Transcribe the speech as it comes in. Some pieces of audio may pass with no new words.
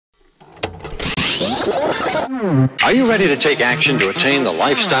Are you ready to take action to attain the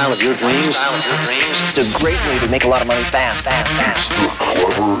lifestyle of your dreams? It's a great way to make a lot of money fast.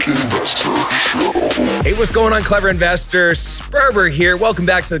 Hey, what's going on, Clever Investor? Sperber here. Welcome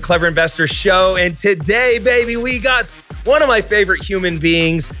back to the Clever Investor Show. And today, baby, we got one of my favorite human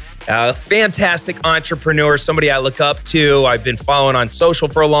beings, a fantastic entrepreneur, somebody I look up to. I've been following on social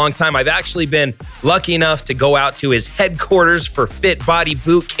for a long time. I've actually been lucky enough to go out to his headquarters for Fit Body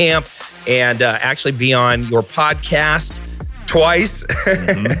Boot Camp and actually be on your podcast twice.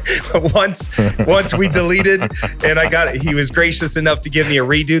 Once we deleted, and he was gracious enough to give me a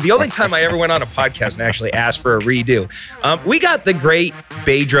redo. The only time I ever went on a podcast and actually asked for a redo. We got the great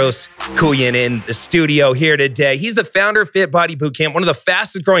Bedros Keuilian in the studio here today. He's the founder of Fit Body Boot Camp, one of the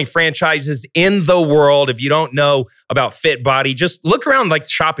fastest growing franchises in the world. If you don't know about Fit Body, just look around like the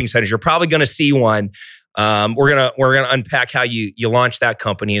shopping centers. You're probably going to see one. We're gonna unpack how you launched that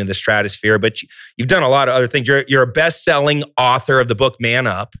company into the stratosphere, but you've done a lot of other things. You're a best-selling author of the book Man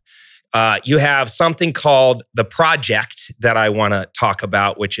Up. You have something called The Project that I want to talk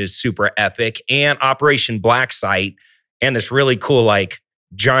about, which is super epic, and Operation Black Site, and this really cool like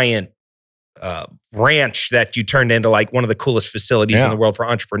giant ranch that you turned into like one of the coolest facilities in the world for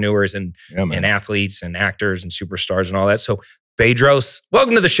entrepreneurs and athletes and actors and superstars and all that. So Bedros,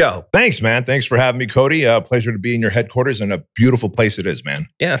 welcome to the show. Thanks, man. Thanks for having me, Cody. Pleasure to be in your headquarters, and a beautiful place it is, man.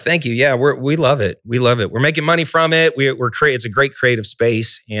 Yeah, thank you. Yeah, we love it. We love it. We're making money from it. It's a great creative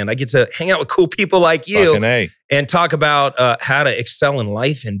space, and I get to hang out with cool people like you and talk about how to excel in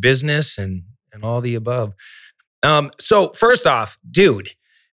life and business and all the above. So first off, dude,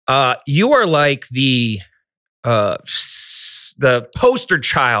 you are like the poster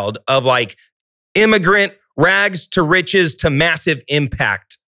child of like immigrant rags to riches to massive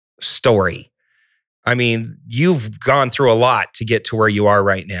impact story. I mean, you've gone through a lot to get to where you are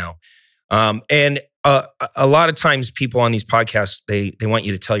right now. And a lot of times people on these podcasts, they want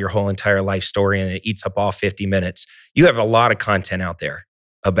you to tell your whole entire life story and it eats up all 50 minutes. You have a lot of content out there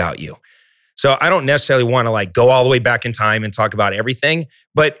about you. So I don't necessarily want to like go all the way back in time and talk about everything,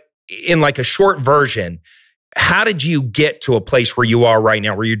 but in like a short version, how did you get to a place where you are right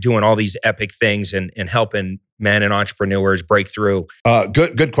now, where you're doing all these epic things and helping men and entrepreneurs break through?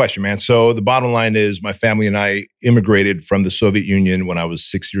 Good question, man. So the bottom line is my family and I immigrated from the Soviet Union when I was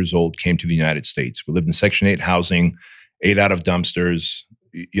 6 years old, came to the United States. We lived in Section 8 housing, ate out of dumpsters,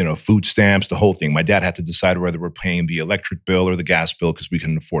 food stamps, the whole thing. My dad had to decide whether we're paying the electric bill or the gas bill because we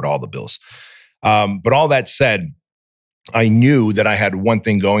couldn't afford all the bills. But all that said, I knew that I had one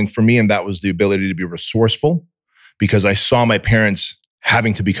thing going for me, and that was the ability to be resourceful, because I saw my parents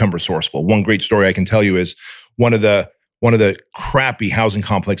having to become resourceful. One great story I can tell you is one of the crappy housing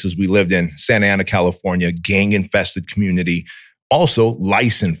complexes we lived in, Santa Ana, California, gang-infested community, also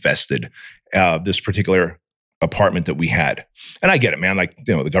lice-infested, this particular apartment that we had. And I get it, man. Like,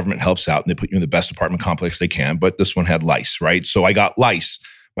 the government helps out and they put you in the best apartment complex they can, but this one had lice, right? So I got lice.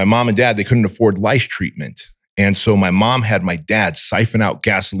 My mom and dad, they couldn't afford lice treatment. And so my mom had my dad siphon out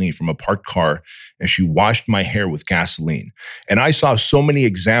gasoline from a parked car, and she washed my hair with gasoline. And I saw so many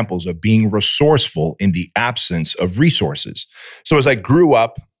examples of being resourceful in the absence of resources. So as I grew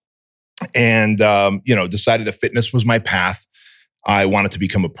up and, decided that fitness was my path, I wanted to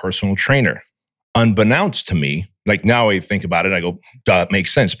become a personal trainer. Unbeknownst to me, like now I think about it, I go, duh, it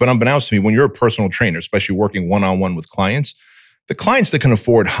makes sense. But unbeknownst to me, when you're a personal trainer, especially working one-on-one with clients, the clients that can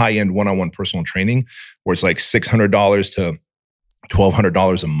afford high-end one-on-one personal training, where it's like $600 to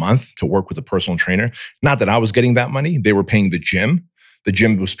 $1,200 a month to work with a personal trainer. Not that I was getting that money. They were paying the gym. The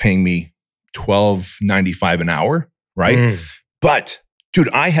gym was paying me $12.95 an hour, right? But dude,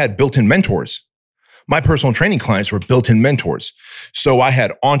 I had built-in mentors. My personal training clients were built-in mentors. So I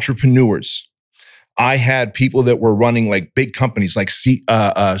had entrepreneurs. I had people that were running like big companies like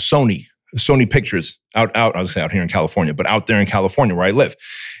Sony Pictures out here in California, but out there in California where I live.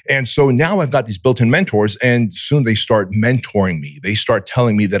 And so now I've got these built-in mentors, and soon they start mentoring me. They start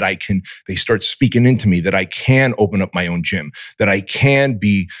telling me that they start speaking into me that I can open up my own gym, that I can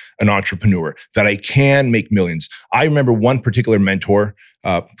be an entrepreneur, that I can make millions. I remember one particular mentor,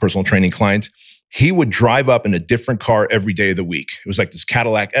 personal training client. He would drive up in a different car every day of the week. It was like this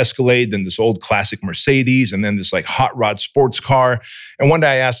Cadillac Escalade, then this old classic Mercedes, and then this like hot rod sports car. And one day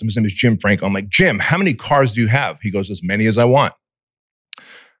I asked him, his name is Jim Franco. I'm like, Jim, how many cars do you have? He goes, as many as I want.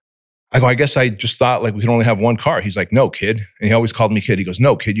 I go, I guess I just thought like we could only have one car. He's like, no, kid. And he always called me kid. He goes,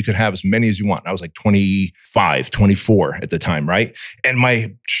 no, kid, you could have as many as you want. And I was like 25, 24 at the time, right? And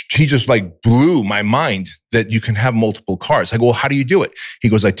he just like blew my mind that you can have multiple cars. I go, well, how do you do it? He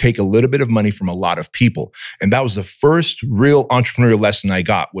goes, I take a little bit of money from a lot of people. And that was the first real entrepreneurial lesson I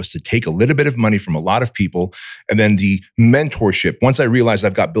got, was to take a little bit of money from a lot of people. And then the mentorship. Once I realized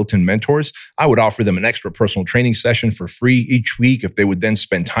I've got built-in mentors, I would offer them an extra personal training session for free each week if they would then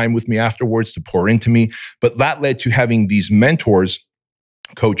spend time with me afterwards to pour into me. But that led to having these mentors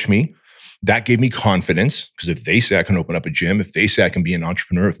coach me. That gave me confidence, because if they say I can open up a gym, if they say I can be an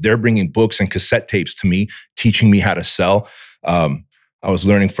entrepreneur, if they're bringing books and cassette tapes to me, teaching me how to sell. I was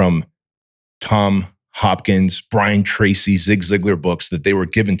learning from Tom Hopkins, Brian Tracy, Zig Ziglar books that they were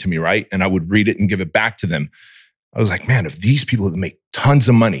given to me, right? And I would read it and give it back to them. I was like, man, if these people that make tons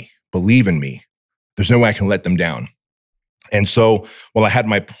of money believe in me, there's no way I can let them down. And so, I had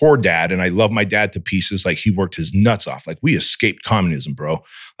my poor dad, and I love my dad to pieces. Like, he worked his nuts off. Like, we escaped communism, bro.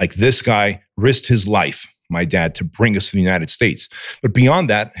 Like, this guy risked his life, my dad, to bring us to the United States. But beyond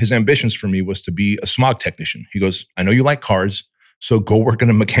that, his ambitions for me was to be a smog technician. He goes, I know you like cars, so go work in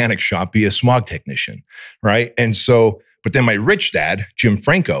a mechanic shop, be a smog technician, right? And so, but then my rich dad, Jim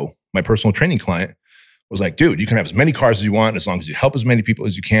Franco, my personal training client, was like, dude, you can have as many cars as you want, as long as you help as many people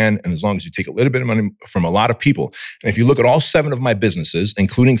as you can, and as long as you take a little bit of money from a lot of people. And if you look at all 7 of my businesses,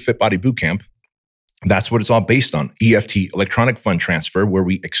 including Fit Body Bootcamp, that's what it's all based on. EFT, electronic fund transfer, where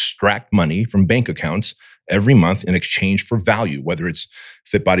we extract money from bank accounts every month in exchange for value, whether it's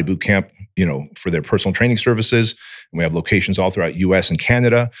Fit Body Bootcamp, for their personal training services. And we have locations all throughout US and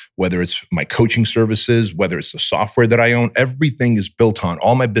Canada, whether it's my coaching services, whether it's the software that I own. Everything is built on,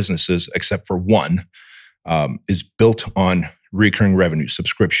 all my businesses, except for one, is built on recurring revenue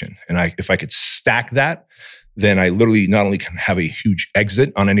subscription. And if I could stack that, then I literally not only can have a huge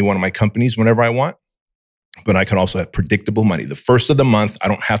exit on any one of my companies whenever I want, but I can also have predictable money. The first of the month, I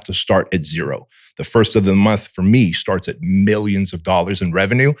don't have to start at zero. The first of the month for me starts at millions of dollars in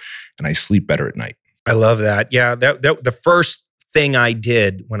revenue, and I sleep better at night. I love that. Yeah, the first thing I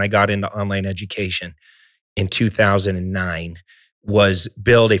did when I got into online education in 2009 was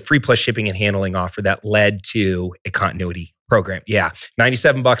build a free plus shipping and handling offer that led to a continuity program. Yeah,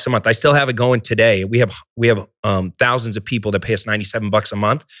 $97 a month. I still have it going today. We have thousands of people that pay us $97 a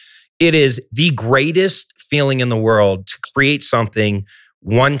month. It is the greatest feeling in the world to create something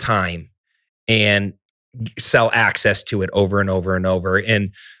one time and sell access to it over and over and over.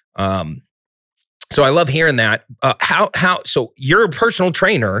 And so I love hearing that. So you're a personal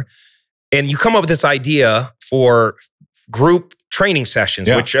trainer, and you come up with this idea for group training sessions,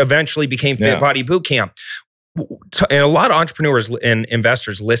 which eventually became Fit Body Bootcamp. And a lot of entrepreneurs and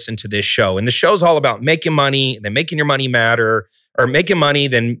investors listen to this show, and the show's all about making money, then making your money matter, or making money,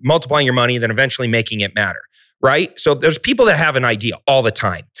 then multiplying your money, then eventually making it matter, right? So there's people that have an idea all the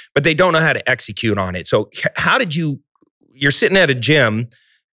time, but they don't know how to execute on it. So how did you're sitting at a gym,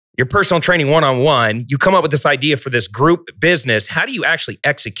 your personal training one-on-one, you come up with this idea for this group business. How do you actually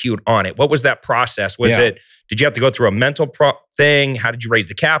execute on it? What was that process? Did you have to go through a mental thing? How did you raise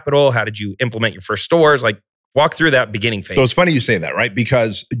the capital? How did you implement your first stores? Like, walk through that beginning phase. So it's funny you say that, right?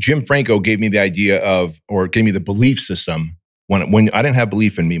 Because Jim Franco gave me the idea gave me the belief system when I didn't have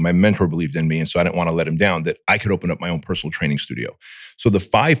belief in me, my mentor believed in me, and so I didn't want to let him down, that I could open up my own personal training studio. So the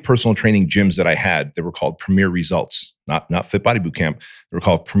 5 personal training gyms that I had, they were called Premier Results, not Fit Body Bootcamp. They were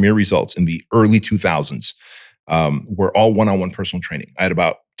called Premier Results in the early 2000s. Were all one-on-one personal training. I had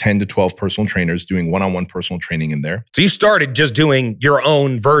about 10 to 12 personal trainers doing one-on-one personal training in there. So you started just doing your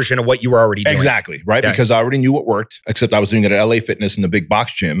own version of what you were already doing. Exactly, right? Yeah. Because I already knew what worked, except I was doing it at LA Fitness in the big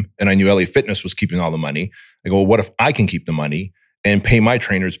box gym, and I knew LA Fitness was keeping all the money. I go, well, what if I can keep the money and pay my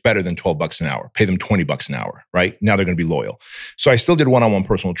trainers better than $12 an hour, pay them $20 an hour, right? Now they're going to be loyal. So I still did one-on-one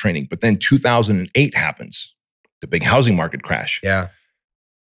personal training, but then 2008 happens, the big housing market crash. Yeah.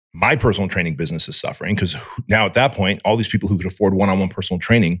 My personal training business is suffering because now at that point, all these people who could afford one-on-one personal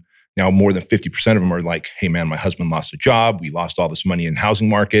training, now more than 50% of them are like, hey man, my husband lost a job. We lost all this money in housing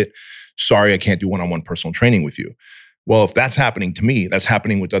market. Sorry, I can't do one-on-one personal training with you. Well, if that's happening to me, that's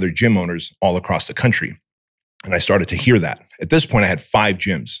happening with other gym owners all across the country. And I started to hear that. At this point, I had 5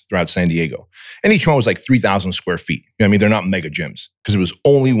 gyms throughout San Diego. And each one was like 3,000 square feet. You know what I mean? They're not mega gyms because it was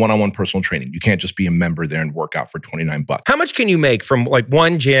only one-on-one personal training. You can't just be a member there and work out for $29. How much can you make from like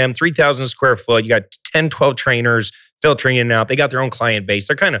one gym, 3,000 square foot? You got 10, 12 trainers filtering in and out. They got their own client base.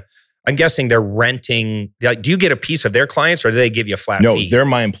 They're kind of, I'm guessing they're renting. Like, do you get a piece of their clients or do they give you a flat fee? No, they're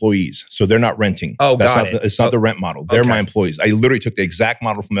my employees. So they're not renting. Oh, got it. It's not the rent model. They're my employees. I literally took the exact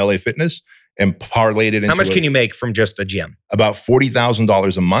model from LA Fitness and parlayed it into How much can you make from just a gym? About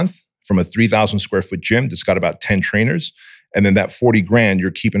 $40,000 a month from a 3,000 square foot gym that's got about 10 trainers. And then that $40,000,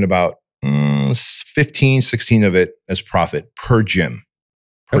 you're keeping about 15, 16 of it as profit per gym.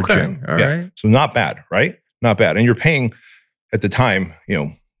 Okay. All right. So not bad, right? not bad. And you're paying at the time,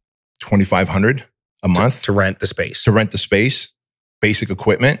 $2,500 a month to rent the space. Basic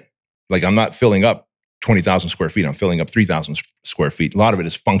equipment. Like I'm not filling up 20,000 square feet. I'm filling up 3,000 square feet. A lot of it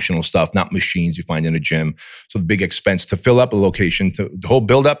is functional stuff, not machines you find in a gym. So the big expense to fill up a location, to the whole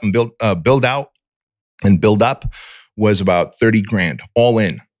build out and build up was about 30 grand all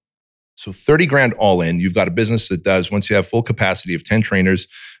in. So 30 grand all in. You've got a business that does, once you have full capacity of 10 trainers,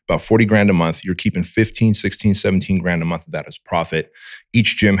 about 40 grand a month. You're keeping 15, 16, 17 grand a month of that as profit.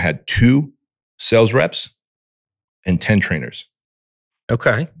 Each gym had 2 sales reps and 10 trainers.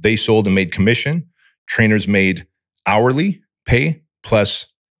 Okay. They sold and made commission. Trainers made hourly pay, plus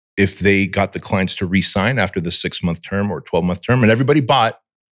if they got the clients to re-sign after the 6-month term or 12-month term. And everybody bought,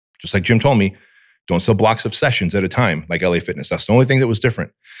 just like Jim told me, don't sell blocks of sessions at a time like LA Fitness. That's the only thing that was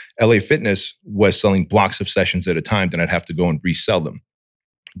different. LA Fitness was selling blocks of sessions at a time, then I'd have to go and resell them.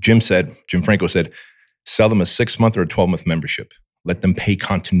 Jim Franco said, sell them a 6-month or a 12-month membership. Let them pay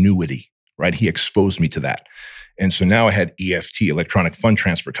continuity, right? He exposed me to that. And so now I had EFT, electronic fund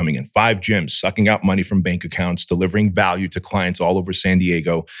transfer, coming in. 5 gyms, sucking out money from bank accounts, delivering value to clients all over San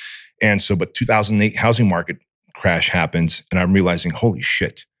Diego. And so, but 2008 housing market crash happens, and I'm realizing, holy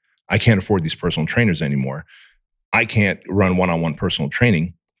shit, I can't afford these personal trainers anymore. I can't run one-on-one personal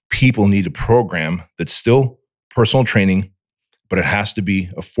training. People need a program that's still personal training, but it has to be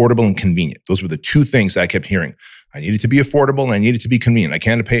affordable and convenient. Those were the 2 things that I kept hearing. I need it to be affordable and I need it to be convenient. I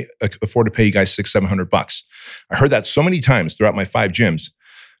can't afford to pay you guys $600-$700. I heard that so many times throughout my 5 gyms.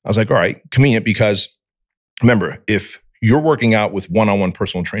 I was like, all right, convenient, because remember, if you're working out with one-on-one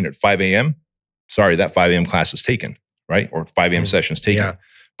personal trainer at 5 a.m., sorry, that 5 a.m. class is taken, right? Or 5 a.m. session is taken. Yeah.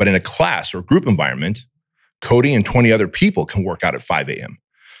 But in a class or group environment, Cody and 20 other people can work out at 5 a.m.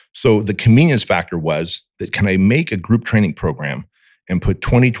 So the convenience factor was that, can I make a group training program and put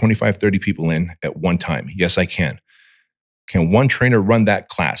 20, 25, 30 people in at one time? Yes, I can. Can one trainer run that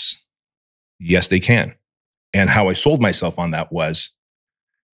class? Yes, they can. And how I sold myself on that was,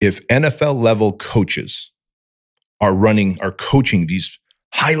 if NFL level coaches are coaching these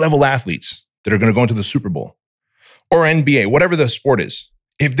high level athletes that are going to go into the Super Bowl or NBA, whatever the sport is,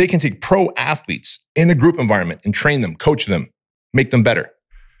 if they can take pro athletes in a group environment and train them, coach them, make them better,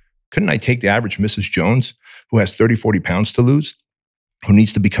 couldn't I take the average Mrs. Jones who has 30, 40 pounds to lose, who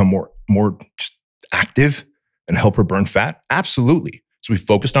needs to become more just active and help her burn fat? Absolutely. So we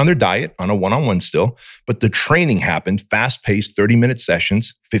focused on their diet on a one-on-one still, but the training happened fast-paced, 30-minute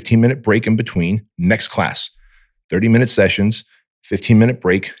sessions, 15-minute break in between, next class. 30-minute sessions, 15-minute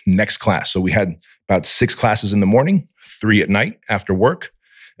break, next class. So we had about 6 classes in the morning, 3 at night after work.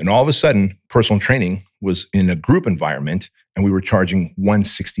 And all of a sudden, personal training was in a group environment, and we were charging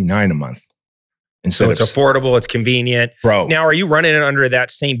 $169 a month. So it's affordable, it's convenient. Bro. Now, are you running it under that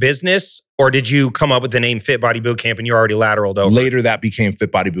same business, or did you come up with the name Fit Body Bootcamp and you already lateraled over? Later, that became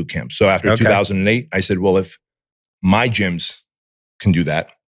Fit Body Bootcamp. So after 2008, I said, well, if my gyms can do that,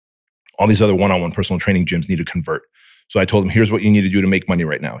 all these other one-on-one personal training gyms need to convert. So I told them, here's what you need to do to make money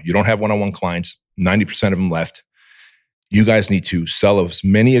right now. You don't have one-on-one clients, 90% of them left. You guys need to sell as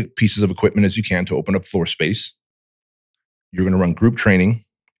many pieces of equipment as you can to open up floor space. You're going to run group training,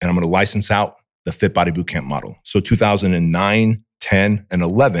 and I'm going to license out the Fit Body Bootcamp model. So 2009, 10, and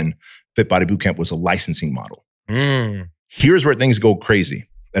 11, Fit Body Bootcamp was a licensing model. Here's where things go crazy.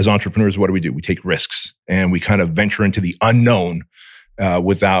 As entrepreneurs, what do? We take risks, and we kind of venture into the unknown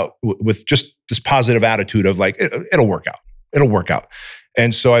with just this positive attitude of like, it'll work out. It'll work out.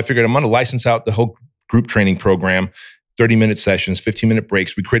 And so I figured I'm going to license out the whole group training program, 30-minute sessions, 15-minute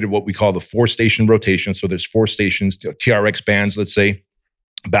breaks. We created what we call the 4-station rotation. So there's 4 stations, TRX bands, let's say,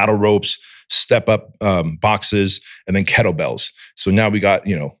 battle ropes, step up boxes, and then kettlebells. So now we got,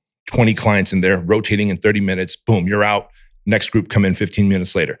 20 clients in there rotating in 30 minutes. Boom, you're out. Next group come in 15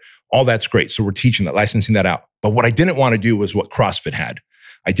 minutes later. All that's great. So we're teaching that, licensing that out. But what I didn't want to do was what CrossFit had.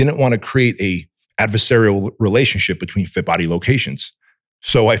 I didn't want to create a adversarial relationship between Fit Body locations.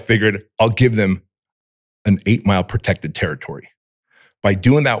 So I figured I'll give them an 8-mile protected territory. By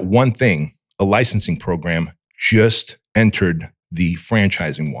doing that one thing, a licensing program just entered the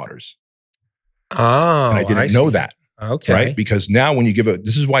franchising waters. Oh, and I didn't know that. Okay. Right? Because now when you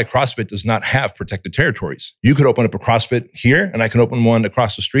this is why CrossFit does not have protected territories. You could open up a CrossFit here, and I can open one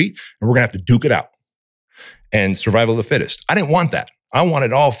across the street, and we're going to have to duke it out. And survival of the fittest. I didn't want that. I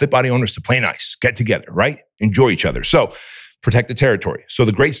wanted all Fit Body owners to play nice, get together, right? Enjoy each other. So protect the territory. So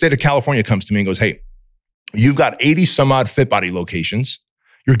the great state of California comes to me and goes, hey, you've got 80 some odd Fit Body locations.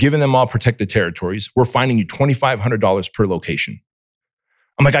 You're giving them all protected territories. We're finding you $2,500 per location.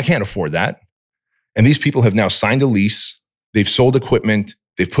 I'm like, I can't afford that. And these people have now signed a lease. They've sold equipment.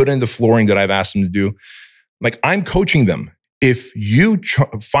 They've put in the flooring that I've asked them to do. Like I'm coaching them. If you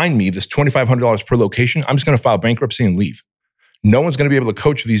find me this $2,500 per location, I'm just going to file bankruptcy and leave. No one's going to be able to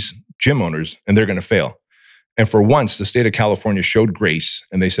coach these gym owners and they're going to fail. And for once, the state of California showed grace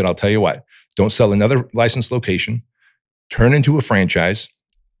and they said, I'll tell you what, don't sell another licensed location, turn into a franchise,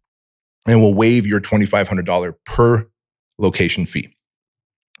 and we'll waive your $2,500 per location fee.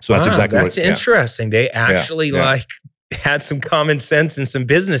 So that's exactly that's interesting. They actually had some common sense and some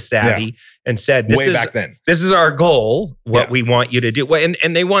business savvy and said, back then, this is our goal, what we want you to do. Well,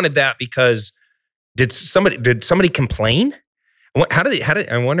 and they wanted that because did somebody complain? How did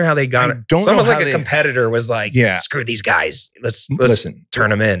I wonder how they got it. It's almost like a competitor was like, screw these guys. Let's turn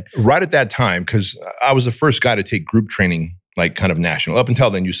them in. Right at that time, because I was the first guy to take group training, like kind of national. Up until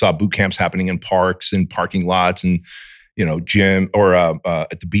then, you saw boot camps happening in parks and parking lots and, gym or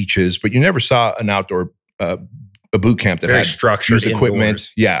at the beaches, but you never saw an outdoor a boot camp that had structured equipment.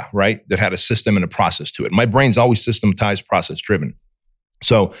 Indoors. Yeah, right. That had a system and a process to it. My brain's always systematized, process driven.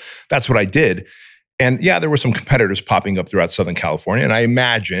 So that's what I did. And there were some competitors popping up throughout Southern California. And I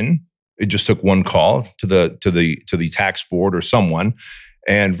imagine it just took one call to the tax board or someone.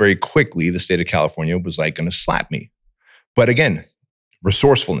 And very quickly, the state of California was like going to slap me. But again,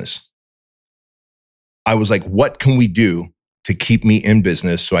 resourcefulness. I was like, what can we do to keep me in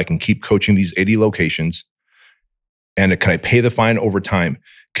business so I can keep coaching these 80 locations? And can I pay the fine over time?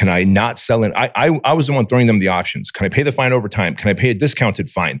 Can I not sell it? I was the one throwing them the options. Can I pay the fine over time? Can I pay a discounted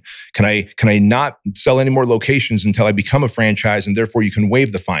fine? Can I not sell any more locations until I become a franchise and therefore you can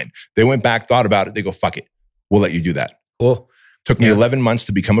waive the fine? They went back, thought about it. They go, fuck it. We'll let you do that. Cool. Took me 11 months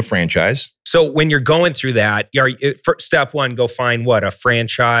to become a franchise. So when you're going through that, step one, go find what? A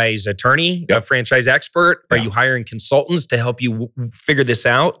franchise attorney, a franchise expert? Are you hiring consultants to help you figure this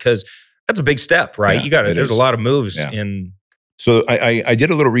out? Because that's a big step, right? Yeah, there's a lot of moves in. So I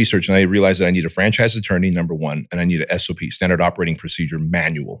did a little research and I realized that I need a franchise attorney, number one, and I need a SOP, standard operating procedure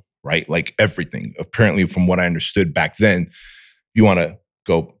manual, right? Like everything. Apparently, from what I understood back then, you want to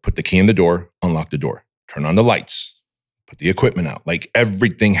go put the key in the door, unlock the door, turn on the lights, put the equipment out. Like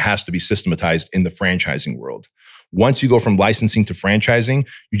everything has to be systematized in the franchising world. Once you go from licensing to franchising,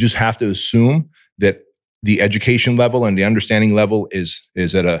 you just have to assume that the education level and the understanding level is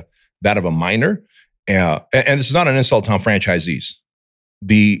at that of a minor. And this is not an insult on franchisees.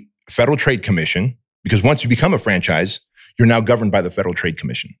 The Federal Trade Commission, because once you become a franchise, you're now governed by the Federal Trade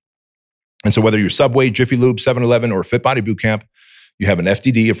Commission. And so whether you're Subway, Jiffy Lube, 7-Eleven, or Fit Body Bootcamp, you have an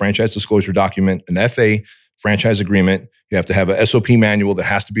FDD, a franchise disclosure document, an FA, franchise agreement. You have to have a SOP manual that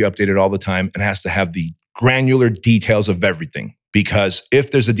has to be updated all the time and has to have the granular details of everything. Because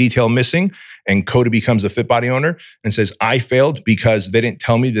if there's a detail missing and Coda becomes a Fit Body owner and says, I failed because they didn't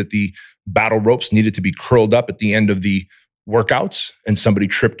tell me that the battle ropes needed to be curled up at the end of the workouts and somebody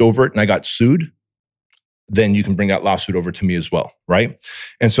tripped over it and I got sued, then you can bring that lawsuit over to me as well, right?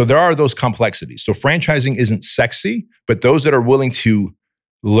 And so there are those complexities. So franchising isn't sexy, but those that are willing to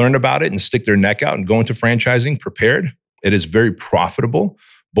learn about it and stick their neck out and go into franchising prepared, it is very profitable,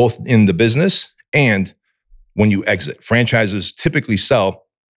 both in the business and when you exit. Franchises typically sell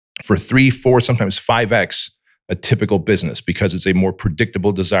for 3, 4, sometimes 5x a typical business because it's a more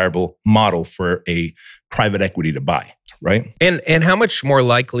predictable, desirable model for a private equity to buy, right? And how much more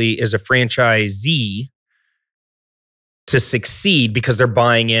likely is a franchisee to succeed because they're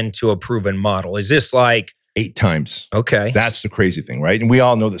buying into a proven model? Is this like 8 times? Okay. That's the crazy thing, right? And we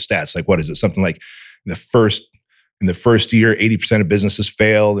all know the stats. Like, what is it? Something like in the first year, 80% of businesses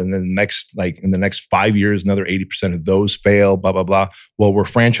fail. And then in the next 5 years, another 80% of those fail, blah, blah, blah. Well, where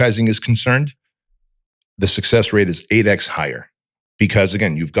franchising is concerned, the success rate is 8x higher. Because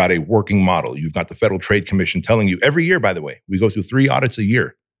again, you've got a working model. You've got the Federal Trade Commission telling you every year, by the way, we go through 3 audits a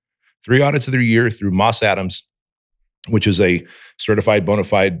year. 3 audits of the year through Moss Adams, which is a certified bona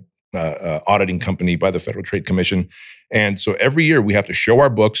fide auditing company by the Federal Trade Commission. And so every year we have to show our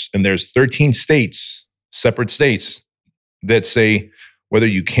books, and there's 13 states, separate states, that say whether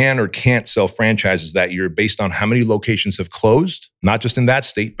you can or can't sell franchises that year based on how many locations have closed, not just in that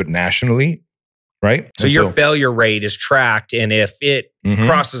state, but nationally, right? So your failure rate is tracked, and if it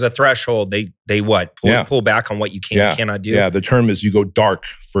crosses a threshold, they what? Pull back on what you can and cannot do? Yeah, the term is you go dark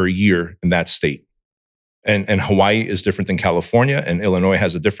for a year in that state. And Hawaii is different than California, and Illinois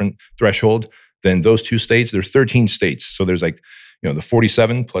has a different threshold than those 2 states. There's 13 states. So there's the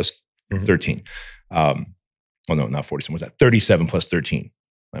 47 plus 13. Well, no, not 47. What's that? 37 plus 13.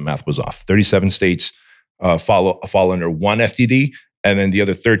 My math was off. 37 states fall under one FDD, and then the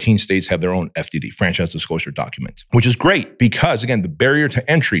other 13 states have their own FDD, franchise disclosure document, which is great because, again, the barrier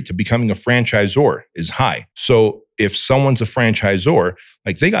to entry to becoming a franchisor is high. So if someone's a franchisor,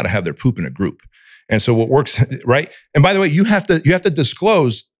 they got to have their poop in a group. And so what works, right? And by the way, you have to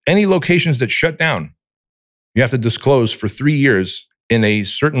disclose any locations that shut down. You have to disclose for 3 years in a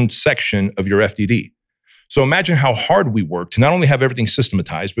certain section of your FDD. So imagine how hard we work to not only have everything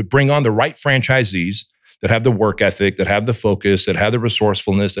systematized, but bring on the right franchisees that have the work ethic, that have the focus, that have the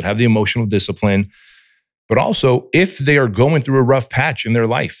resourcefulness, that have the emotional discipline. But also, if they are going through a rough patch in their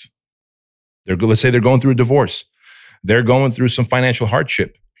life, let's say they're going through a divorce, they're going through some financial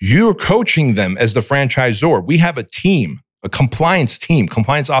hardship, you're coaching them as the franchisor. We have a team, a compliance team.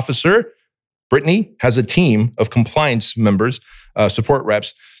 Compliance officer, Brittany, has a team of compliance members, support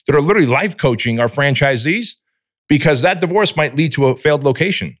reps, that are literally life coaching our franchisees, because that divorce might lead to a failed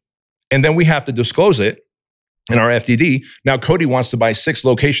location. And then we have to disclose it in our FDD. Now, Cody wants to buy 6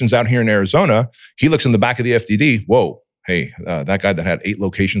 locations out here in Arizona. He looks in the back of the FDD. Whoa, hey, that guy that had 8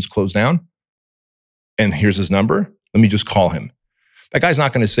 locations closed down, and here's his number. Let me just call him. That guy's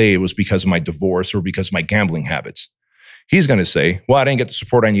not going to say it was because of my divorce or because of my gambling habits. He's going to say, well, I didn't get the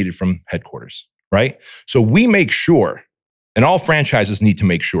support I needed from headquarters, right? So we make sure, and all franchises need to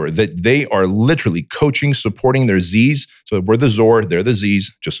make sure, that they are literally coaching, supporting their Zs. So we're the Zor, they're the Zs,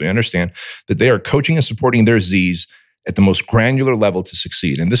 just so you understand, that they are coaching and supporting their Zs at the most granular level to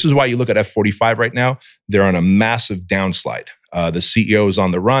succeed. And this is why you look at F45 right now, they're on a massive downslide. The CEO is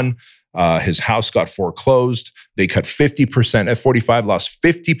on the run. His house got foreclosed. They cut 50%. F45 lost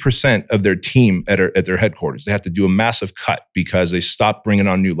 50% of their team at their headquarters. They had to do a massive cut because they stopped bringing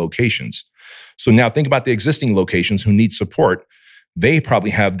on new locations. So now think about the existing locations who need support. They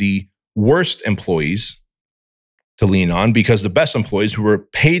probably have the worst employees to lean on, because the best employees who were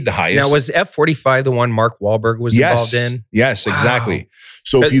paid the highest. Now, was F45 the one Mark Wahlberg was involved in? Yes, wow. Exactly.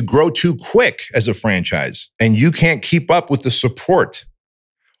 So if you grow too quick as a franchise and you can't keep up with the support,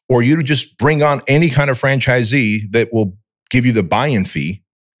 or you just bring on any kind of franchisee that will give you the buy-in fee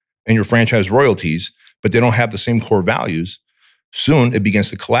and your franchise royalties, but they don't have the same core values, soon it begins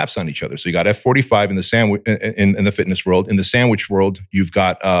to collapse on each other. So you got F45 in the sandwich in the fitness world. In the sandwich world, you've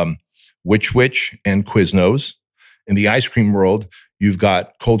got Witch and Quiznos. In the ice cream world, you've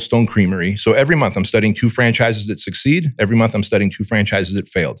got Cold Stone Creamery. So every month I'm studying 2 franchises that succeed. Every month I'm studying 2 franchises that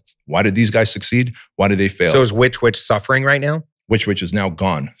failed. Why did these guys succeed? Why did they fail? So is Witch suffering right now? Witch is now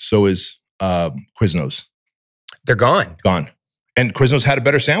gone. So is Quiznos. They're gone. Gone. And Quiznos had a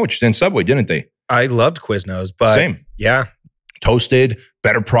better sandwich than Subway, didn't they? I loved Quiznos, but same. Yeah. Toasted,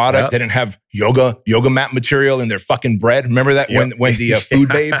 better product. Yep. They didn't have yoga mat material in their fucking bread. Remember that when the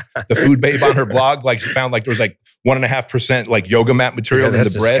food babe on her blog found there was 1.5% yoga mat material in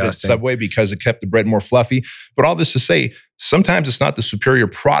the bread at Subway because it kept the bread more fluffy. But all this to say, sometimes it's not the superior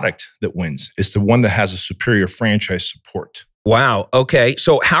product that wins. It's the one that has a superior franchise support. Wow. Okay.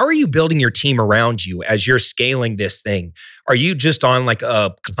 So how are you building your team around you as you're scaling this thing? Are you just on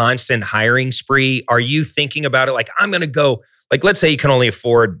a constant hiring spree? Are you thinking about it I'm going to go, let's say you can only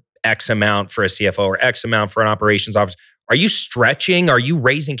afford X amount for a CFO or X amount for an operations officer. Are you stretching? Are you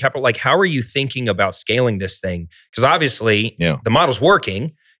raising capital? How are you thinking about scaling this thing? Because obviously the model's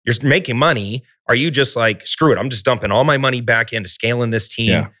working. You're making money. Are you just screw it, I'm just dumping all my money back into scaling this team?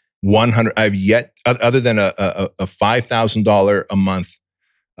 Yeah. 100. I've yet, other than a $5,000 a month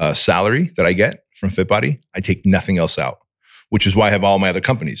salary that I get from FitBody, I take nothing else out, which is why I have all my other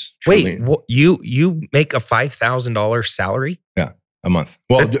companies. Wait, you make a $5,000 salary? Yeah, a month.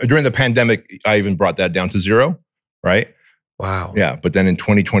 Well, during the pandemic, I even brought that down to 0, right? Wow. Yeah, but then in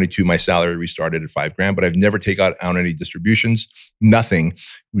 2022, my salary restarted at $5,000, but I've never taken out any distributions, nothing.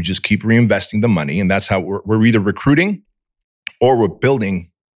 We just keep reinvesting the money, and that's how we're either recruiting or we're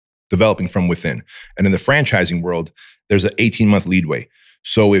developing from within. And in the franchising world, there's an 18-month leadway.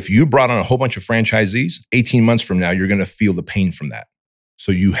 So if you brought on a whole bunch of franchisees, 18 months from now, you're going to feel the pain from that.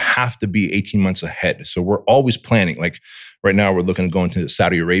 So you have to be 18 months ahead. So we're always planning. Right now, we're looking to go into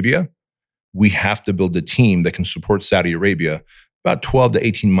Saudi Arabia. We have to build a team that can support Saudi Arabia about 12 to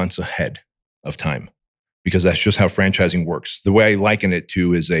 18 months ahead of time, because that's just how franchising works. The way I liken it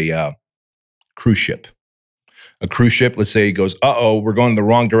to is a cruise ship. A cruise ship, let's say, goes, we're going the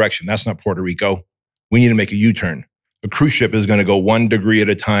wrong direction. That's not Puerto Rico. We need to make a U-turn. A cruise ship is going to go 1 degree at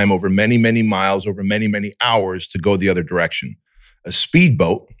a time over many, many miles, over many, many hours to go the other direction. A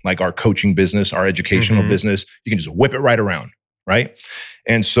speedboat, like our coaching business, our educational business, you can just whip it right around, right?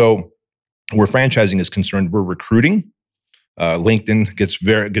 And so where franchising is concerned, we're recruiting. LinkedIn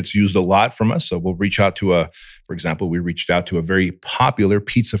gets used a lot from us. So we'll reach out to for example, we reached out to a very popular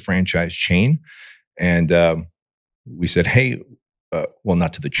pizza franchise chain. And we said, hey,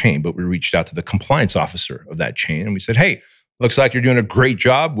 not to the chain, but we reached out to the compliance officer of that chain. And we said, hey, looks like you're doing a great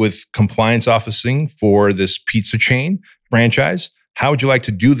job with compliance officing for this pizza chain franchise. How would you like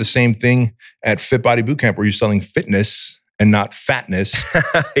to do the same thing at Fit Body Bootcamp where you're selling fitness and not fatness?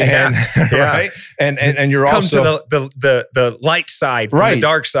 Yeah. Right? And you're Come also to the light side from the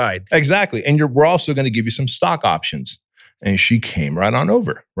dark side. Exactly. And we're also going to give you some stock options. And she came right on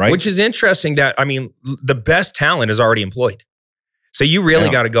over, right? Which is interesting that, I mean, the best talent is already employed. So you really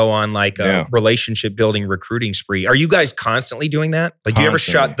got to go on like a relationship building recruiting spree. Are you guys constantly doing that? Like, do you ever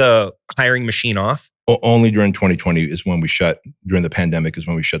shut the hiring machine off? Only during 2020 is when we during the pandemic is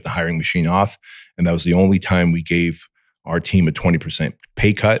when we shut the hiring machine off. And that was the only time we gave our team a 20%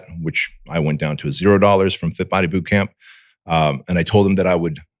 pay cut, which I went down to $0 from Fit Body Bootcamp. And I told them that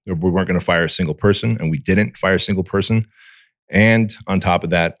we weren't going to fire a single person, and we didn't fire a single person. And on top of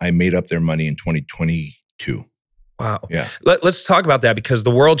that, I made up their money in 2022. Wow. Yeah. Let's talk about that because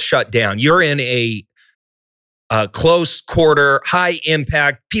the world shut down. You're in a close quarter, high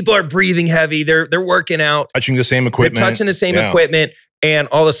impact. People are breathing heavy. They're working out. Touching the same equipment. They're touching the same equipment. And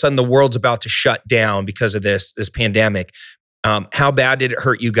all of a sudden the world's about to shut down because of this pandemic. How bad did it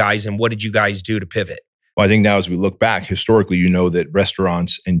hurt you guys? And what did you guys do to pivot? Well, I think now as we look back, historically, you know that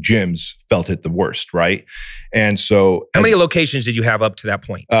restaurants and gyms felt it the worst, right? And so— How many locations did you have up to that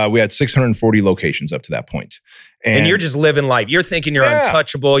point? We had 640 locations up to that point. And you're just living life. You're thinking you're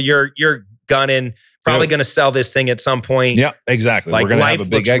untouchable. You're gunning, probably going to sell this thing at some point. Yeah, exactly. Like, we're going to life have a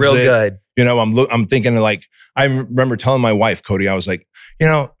big looks exit. real good. You know, I'm thinking like, I remember telling my wife, Cody, I was like, you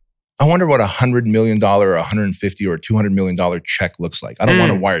know, I wonder what $100 million or $150 or $200 million check looks like. I don't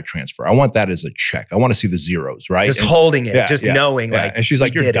want a wire transfer. I want that as a check. I want to see the zeros, right? Just holding it, knowing like. And she's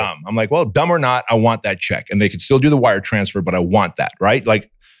like, you're dumb. I'm like, well, dumb or not, I want that check. And they could still do the wire transfer, but I want that, right?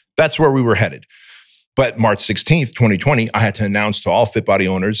 Like, that's where we were headed. But March 16th, 2020, I had to announce to all Fit Body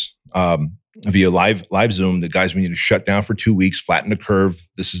owners via live Zoom that, guys, we need to shut down for 2 weeks, flatten the curve.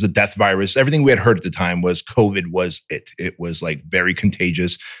 This is a death virus. Everything we had heard at the time was COVID was it. It was like very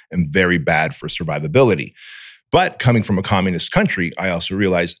contagious and very bad for survivability. But coming from a communist country, I also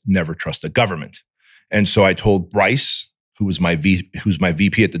realized never trust the government. And so I told Bryce, who's my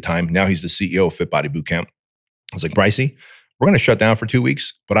VP at the time, now he's the CEO of Fit Body Bootcamp. I was like, Brycey, we're going to shut down for 2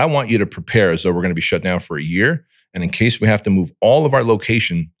 weeks, but I want you to prepare as though we're going to be shut down for a year. And in case we have to move all of our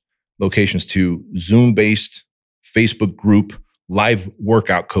locations to Zoom-based Facebook group, live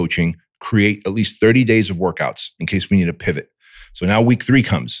workout coaching, create at least 30 days of workouts in case we need to pivot. So now week 3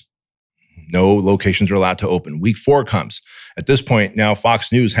 comes. No locations are allowed to open. Week 4 comes. At this point, now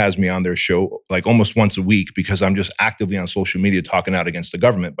Fox News has me on their show like almost once a week because I'm just actively on social media talking out against the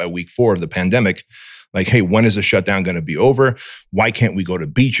government by week 4 of the pandemic. Like, hey, when is the shutdown going to be over? Why can't we go to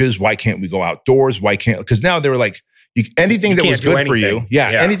beaches? Why can't we go outdoors? Because now they were like, anything that was good for you,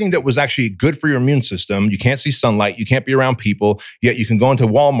 anything that was actually good for your immune system, you can't see sunlight, you can't be around people, yet you can go into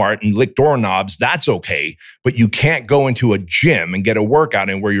Walmart and lick doorknobs, that's okay. But you can't go into a gym and get a workout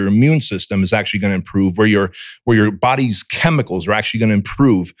in where your immune system is actually going to improve, where your body's chemicals are actually going to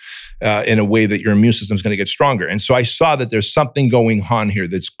improve in a way that your immune system is going to get stronger. And so I saw that there's something going on here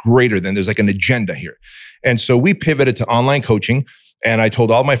that's greater than, there's like an agenda here. And so we pivoted to online coaching. And I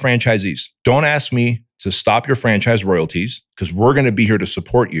told all my franchisees, don't ask me to stop your franchise royalties because we're going to be here to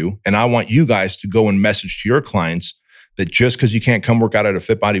support you. And I want you guys to go and message to your clients that just because you can't come work out at a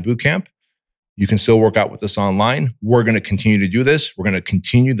Fit Body Bootcamp, you can still work out with us online. We're going to continue to do this. We're going to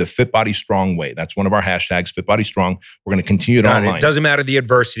continue the Fit Body Strong way. That's one of our hashtags, Fit Body Strong. We're going to continue it online. It doesn't matter the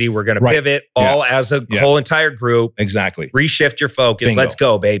adversity. We're going to pivot all as a whole entire group. Exactly. Reshift your focus. Bingo. Let's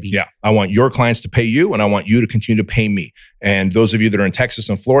go, baby. Yeah. I want your clients to pay you and I want you to continue to pay me. And those of you that are in Texas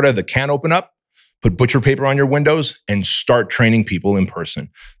and Florida that can open up, put butcher paper on your windows and start training people in person.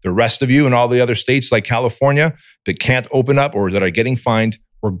 The rest of you in all the other states like California that can't open up or that are getting fined,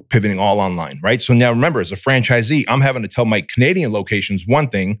 we're pivoting all online, right? So now remember, as a franchisee, I'm having to tell my Canadian locations one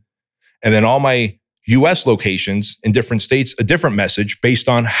thing, and then all my US locations in different states, a different message based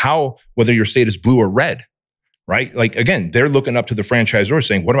on whether your state is blue or red, right? Like, again, they're looking up to the franchisor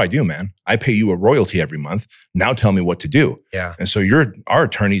saying, what do I do, man? I pay you a royalty every month. Now tell me what to do. Yeah. And so our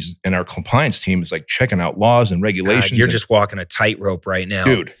attorneys and our compliance team is like checking out laws and regulations. You're just walking a tightrope right now.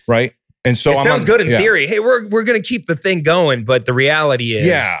 Dude, right? And so it sounds good in theory. Hey, we're going to keep the thing going, but the reality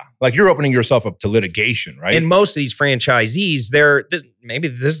is, like you're opening yourself up to litigation, right? And most of these franchisees, maybe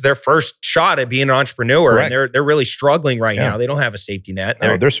this is their first shot at being an entrepreneur, Correct. and they're really struggling right now. They don't have a safety net.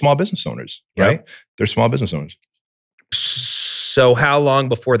 They're small business owners, right? They're small business owners. So how long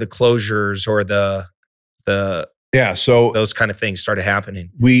before the closures or those kind of things started happening?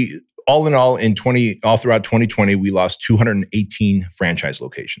 We all in all all throughout 2020, we lost 218 franchise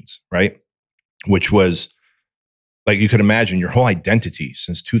locations, right? Which was, like, you could imagine your whole identity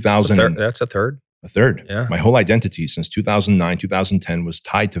since 2000. That's a third. A third. Yeah. My whole identity since 2009, 2010 was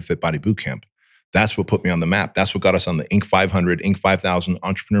tied to Fit Body Bootcamp. That's what put me on the map. That's what got us on the Inc. 500, Inc. 5000,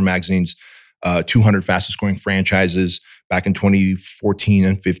 Entrepreneur Magazine's 200 fastest growing franchises back in 2014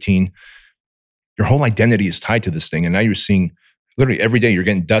 and 15. Your whole identity is tied to this thing. And now you're seeing literally every day, you're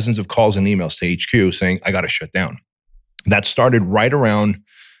getting dozens of calls and emails to HQ saying, I got to shut down. That started right around,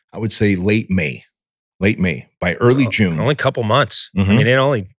 I would say, late May. By early June. Only a couple months. I mean, it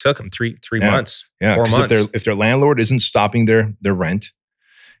only took them three months. Yeah, 4 months. If their landlord isn't stopping their rent,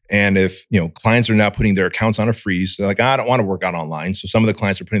 and if clients are now putting their accounts on a freeze, they're like, I don't want to work out online. So some of the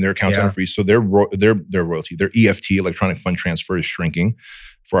clients are putting their accounts on a freeze. So their royalty, their EFT, electronic fund transfer, is shrinking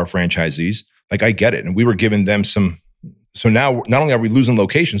for our franchisees. Like, I get it. And we were giving them some. So now not only are we losing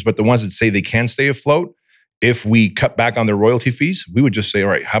locations, but the ones that say they can stay afloat, if we cut back on their royalty fees, we would just say, all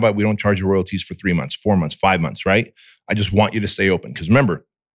right, how about we don't charge you royalties for 3 months, 4 months, 5 months, right? I just want you to stay open. Because remember,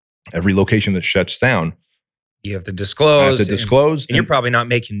 every location that shuts down, you have to disclose. And you're probably not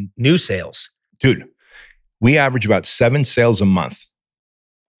making new sales. Dude, we average about 7 sales a month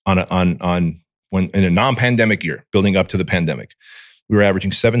on when in a non-pandemic year, building up to the pandemic. We were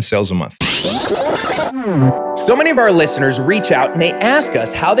averaging 7 sales a month. So many of our listeners reach out and they ask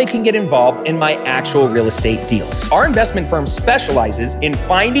us how they can get involved in my actual real estate deals. Our investment firm specializes in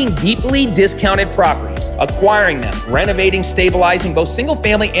finding deeply discounted properties, acquiring them, renovating, stabilizing both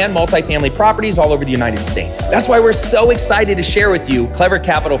single-family and multifamily properties all over the United States. That's why we're so excited to share with you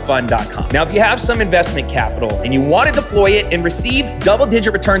clevercapitalfund.com. Now, if you have some investment capital and you want to deploy it and receive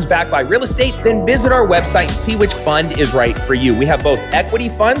double-digit returns backed by real estate, then visit our website and see which fund is right for you. We have both equity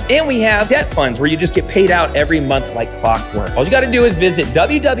funds and we have debt funds where you just get paid out every month like clockwork. All you got to do is visit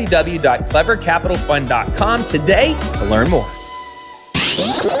www.clevercapitalfund.com today to learn more.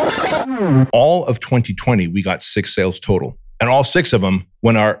 All of 2020, we got 6 sales total. And all 6 of them,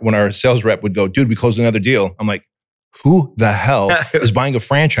 when our sales rep would go, dude, we closed another deal. I'm like, who the hell is buying a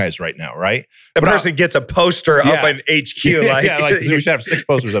franchise right now, right? The person gets a poster up on HQ. We should have 6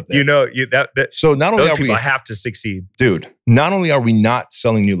 posters up there. So not only those are people we have to succeed. Dude, not only are we not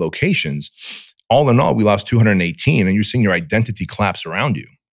selling new locations, all in all, we lost 218, and you're seeing your identity collapse around you,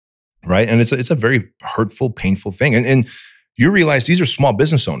 right? And it's a very hurtful, painful thing. And you realize these are small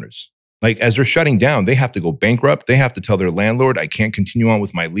business owners. Like, as they're shutting down, they have to go bankrupt. They have to tell their landlord, I can't continue on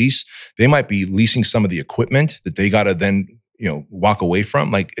with my lease. They might be leasing some of the equipment that they got to then, walk away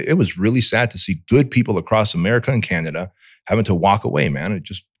from. Like, it was really sad to see good people across America and Canada having to walk away, man. It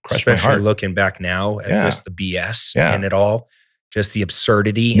just crushed my heart. Especially looking back now at just the BS and it all. Just the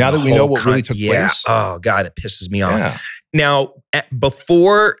absurdity. Now that we know what really took place. Oh, God, that pisses me off. Yeah. Now,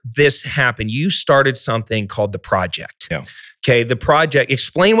 before this happened, you started something called The Project. Yeah. Okay, The Project.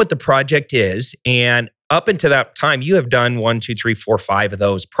 Explain what The Project is. And up until that time, you have done 1, 2, 3, 4, 5 of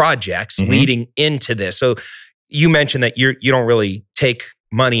those projects leading into this. So you mentioned that you don't really take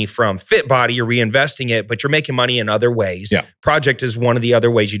money from Fit Body, you're reinvesting it, but you're making money in other ways. Yeah. Project is one of the other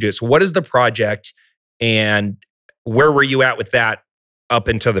ways you do it. So what is The Project, and where were you at with that up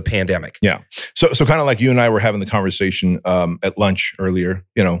until the pandemic? Yeah. So kind of like you and I were having the conversation at lunch earlier,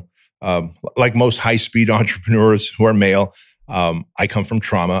 like most high-speed entrepreneurs who are male, I come from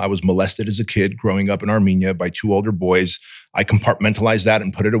trauma. I was molested as a kid growing up in Armenia by 2 older boys. I compartmentalized that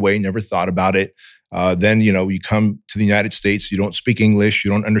and put it away, never thought about it. Then, you come to the United States, you don't speak English,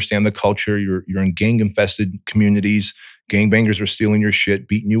 you don't understand the culture, you're in gang-infested communities, gangbangers are stealing your shit,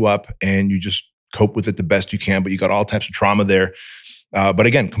 beating you up, and you just cope with it the best you can, but you got all types of trauma there. But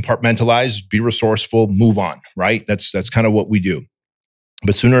again, compartmentalize, be resourceful, move on, right? That's kind of what we do.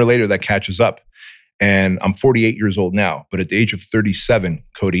 But sooner or later, that catches up. And I'm 48 years old now, but at the age of 37,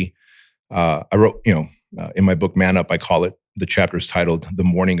 Cody, I wrote, in my book, Man Up, I call it, the chapter is titled The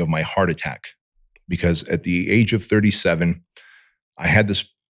Morning of My Heart Attack. Because at the age of 37, I had this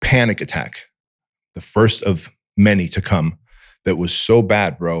panic attack, the first of many to come, that was so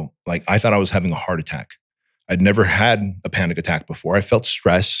bad, bro. Like, I thought I was having a heart attack. I'd never had a panic attack before. I felt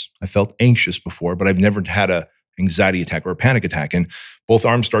stress. I felt anxious before, but I've never had a anxiety attack or a panic attack. And both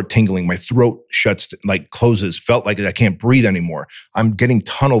arms start tingling. My throat closes. Felt like I can't breathe anymore. I'm getting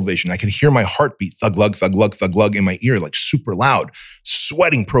tunnel vision. I can hear my heartbeat, thug, lug, thug, lug, thug, lug in my ear, like super loud,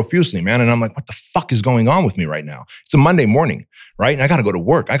 sweating profusely, man. And I'm like, what the fuck is going on with me right now? It's a Monday morning, right? And I got to go to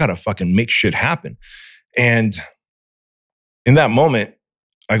work. I got to fucking make shit happen. And in that moment,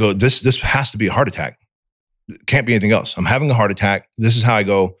 I go, this has to be a heart attack. It can't be anything else. I'm having a heart attack. This is how I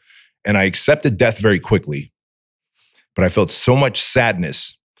go. And I accepted death very quickly. But I felt so much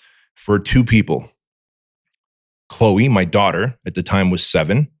sadness for 2 people. Chloe, my daughter, at the time was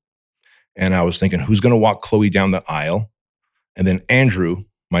 7. And I was thinking, who's going to walk Chloe down the aisle? And then Andrew,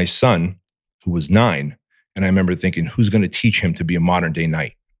 my son, who was 9. And I remember thinking, who's going to teach him to be a modern day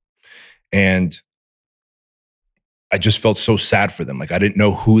knight? And I just felt so sad for them. Like I didn't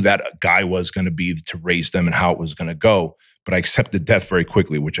know who that guy was going to be to raise them and how it was going to go. But I accepted death very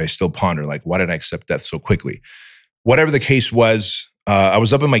quickly, which I still ponder. Like, why did I accept death so quickly? Whatever the case was, I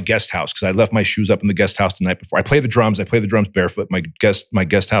was up in my guest house because I left my shoes up in the guest house the night before. I play the drums. I play the drums barefoot. My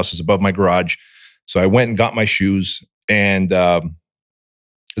guest house is above my garage. So I went and got my shoes. And so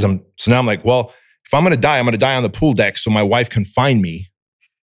now I'm like, well, if I'm going to die on the pool deck so my wife can find me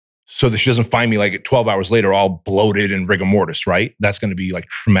so that she doesn't find me like 12 hours later all bloated and rigor mortis, right? That's going to be like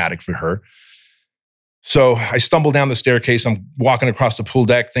traumatic for her. So I stumble down the staircase. I'm walking across the pool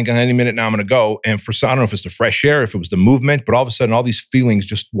deck thinking any minute now I'm going to go. And I don't know if it's the fresh air, if it was the movement, but all of a sudden all these feelings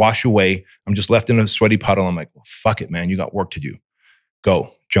just wash away. I'm just left in a sweaty puddle. I'm like, well, fuck it, man. You got work to do.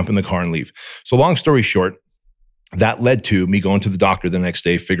 Go, jump in the car and leave. So long story short, that led to me going to the doctor the next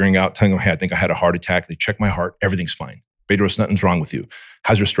day, telling him, hey, I think I had a heart attack. They checked my heart. Everything's fine. Bedros, nothing's wrong with you.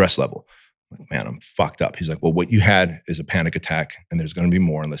 How's your stress level? I'm like, man, I'm fucked up. He's like, well, what you had is a panic attack and there's going to be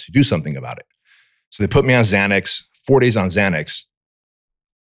more unless you do something about it. So they put me on Xanax, 4 days on Xanax.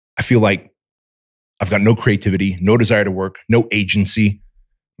 I feel like I've got no creativity, no desire to work, no agency.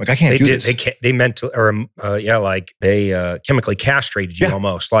 Like I can't do this. They chemically castrated you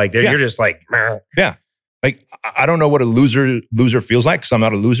almost. Like you're just like, meh. Yeah. Like I don't know what a loser feels like because I'm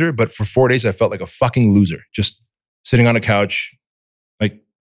not a loser. But for 4 days, I felt like a fucking loser, just sitting on a couch. Like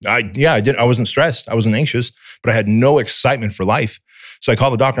I wasn't stressed. I wasn't anxious, but I had no excitement for life. So I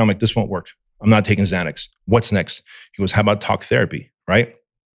called the doctor. I'm like, this won't work. I'm not taking Xanax. What's next? He goes, how about talk therapy, right?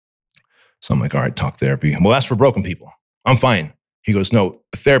 So I'm like, all right, talk therapy. Well, that's for broken people. I'm fine. He goes, no,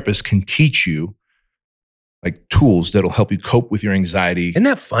 a therapist can teach you like tools that'll help you cope with your anxiety. Isn't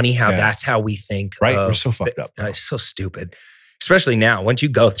that funny how that's how we think? Right? We're so fucked up. It's so stupid. Especially now, once you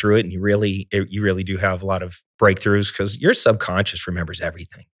go through it and you really do have a lot of breakthroughs because your subconscious remembers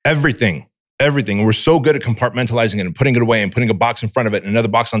everything. Everything. And we're so good at compartmentalizing it and putting it away and putting a box in front of it and another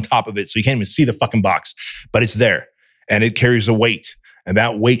box on top of it so you can't even see the fucking box. But it's there and it carries a weight and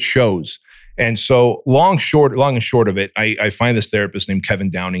that weight shows. And so long and short of it, I find this therapist named Kevin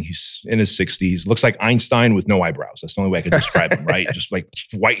Downing. He's in his 60s. Looks like Einstein with no eyebrows. That's the only way I could describe him, right? Just like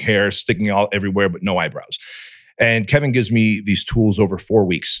white hair sticking all everywhere, but no eyebrows. And Kevin gives me these tools over 4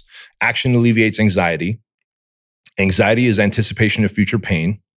 weeks. Action alleviates anxiety. Anxiety is anticipation of future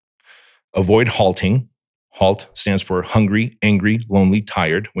pain. Avoid halting. HALT stands for hungry, angry, lonely,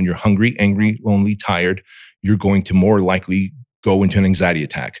 tired. When you're hungry, angry, lonely, tired, you're going to more likely go into an anxiety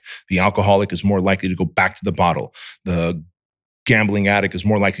attack. The alcoholic is more likely to go back to the bottle. The gambling addict is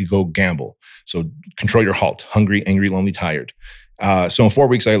more likely to go gamble. So control your HALT, hungry, angry, lonely, tired. So in 4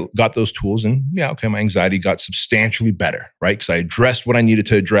 weeks, I got those tools and my anxiety got substantially better, right? Because I addressed what I needed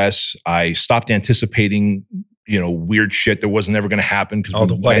to address. I stopped anticipating, weird shit that wasn't ever going to happen. All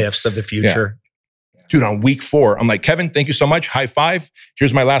the what ifs of the future. Yeah. Dude, on week 4, I'm like, Kevin, thank you so much. High five.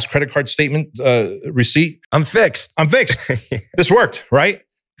 Here's my last credit card statement receipt. I'm fixed. This worked, right?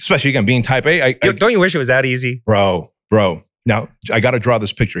 Especially again, being type A. Don't you wish it was that easy? Bro. Now, I got to draw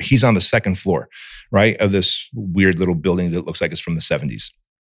this picture. He's on the second floor, right, of this weird little building that looks like it's from the 70s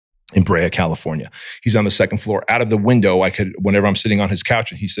in Brea, California. He's on the second floor. Out of the window, whenever I'm sitting on his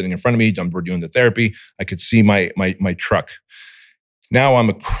couch and he's sitting in front of me, we're doing the therapy, I could see my truck. Now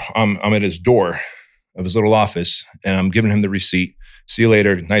I'm at his door of his little office and I'm giving him the receipt. See you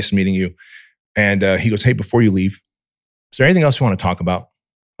later. Nice meeting you. And he goes, hey, before you leave, is there anything else you want to talk about?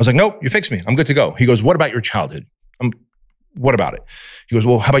 I was like, nope, you fixed me. I'm good to go. He goes, what about your childhood? What about it? He goes,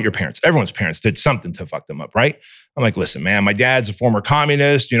 well, how about your parents? Everyone's parents did something to fuck them up, right? I'm like, listen, man, my dad's a former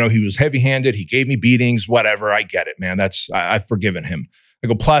communist. He was heavy-handed. He gave me beatings, whatever. I get it, man. I've forgiven him. I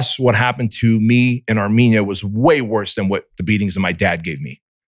go, plus what happened to me in Armenia was way worse than what the beatings that my dad gave me.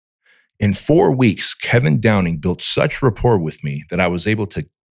 In 4 weeks, Kevin Downing built such rapport with me that I was able to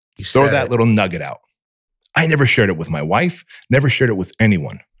throw that little nugget out. I never shared it with my wife, never shared it with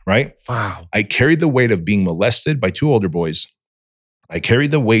anyone. Right? Wow. I carried the weight of being molested by 2 older boys. I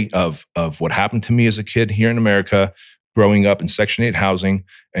carried the weight of what happened to me as a kid here in America, growing up in Section 8 housing,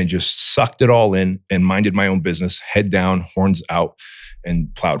 and just sucked it all in and minded my own business, head down, horns out,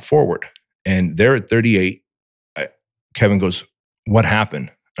 and plowed forward. And there at 38, Kevin goes, what happened?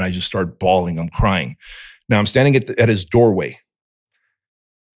 And I just started bawling. I'm crying. Now I'm standing at his doorway.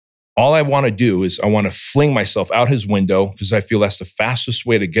 All I want to do is I want to fling myself out his window because I feel that's the fastest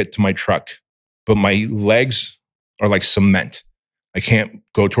way to get to my truck. But my legs are like cement. I can't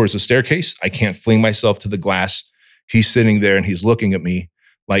go towards the staircase. I can't fling myself to the glass. He's sitting there and he's looking at me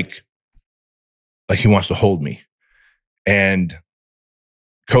like he wants to hold me. And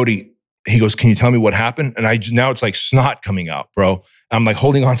Cody, He goes, can you tell me what happened? And now it's like snot coming out, bro. I'm like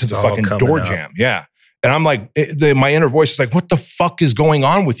holding on to the fucking door jam. Yeah. And I'm like, my inner voice is like, what the fuck is going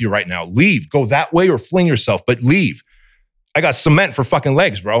on with you right now? Leave, go that way or fling yourself, but leave. I got cement for fucking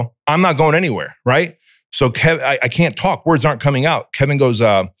legs, bro. I'm not going anywhere, right? So I can't talk. Words aren't coming out. Kevin goes,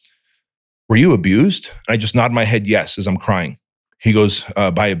 were you abused? And I just nod my head yes as I'm crying. He goes,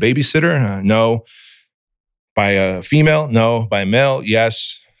 by a babysitter? No. By a female? No. By a male?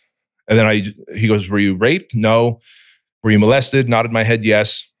 Yes. And then he goes, were you raped? No. Were you molested? Nodded my head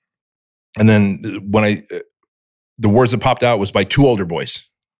yes. And then the words that popped out was by two older boys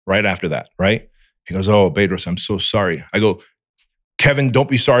right after that, right? He goes, oh, Bedros, I'm so sorry. I go, Kevin, don't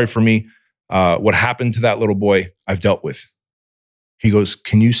be sorry for me. What happened to that little boy, I've dealt with. He goes,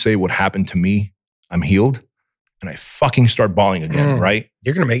 can you say what happened to me? I'm healed. And I fucking start bawling again, right?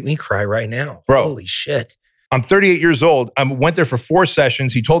 You're going to make me cry right now. Bro. Holy shit. I'm 38 years old. I went there for 4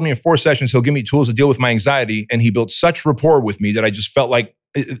 sessions. He told me in 4 sessions, he'll give me tools to deal with my anxiety. And he built such rapport with me that I just felt like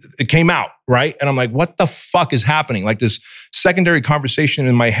it came out, right? And I'm like, what the fuck is happening? Like this secondary conversation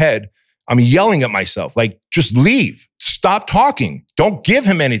in my head, I'm yelling at myself, like, just leave, stop talking. Don't give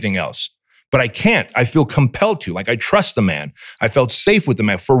him anything else. But I can't. I feel compelled to. Like, I trust the man. I felt safe with the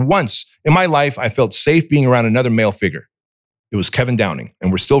man. For once in my life, I felt safe being around another male figure. It was Kevin Downing.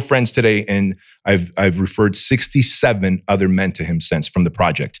 And we're still friends today. And I've referred 67 other men to him since from the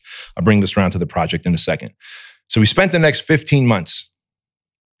project. I'll bring this around to the project in a second. So we spent the next 15 months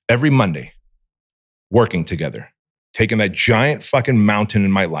every Monday working together, taking that giant fucking mountain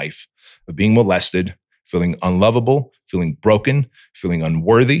in my life of being molested, feeling unlovable, feeling broken, feeling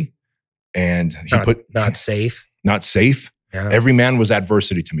unworthy. And he not safe. Not safe. Yeah. Every man was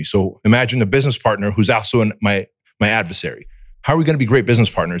adversity to me. So imagine a business partner who's also my adversary. How are we going to be great business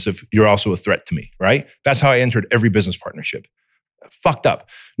partners if you're also a threat to me, right? That's how I entered every business partnership. Fucked up.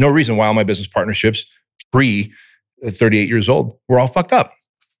 No reason why all my business partnerships pre 38 years old were all fucked up.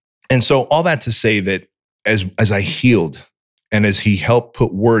 And so all that to say that as I healed and as he helped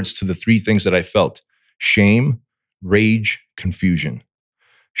put words to the 3 things that I felt, shame, rage, confusion.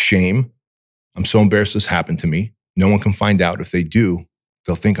 Shame, I'm so embarrassed this happened to me. No one can find out. If they do,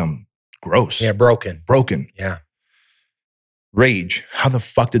 they'll think I'm gross. Yeah, broken. Yeah. Rage, how the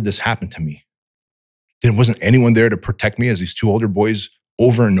fuck did this happen to me? There wasn't anyone there to protect me as these 2 older boys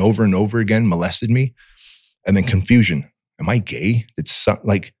over and over and over again molested me. And then confusion. Am I gay?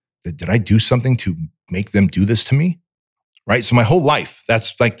 Did I do something to make them do this to me? Right? So my whole life,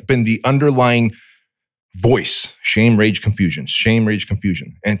 that's like been the underlying voice. Shame, rage, confusion. Shame, rage,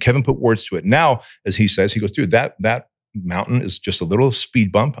 confusion. And Kevin put words to it. Now, as he says, he goes, dude, that mountain is just a little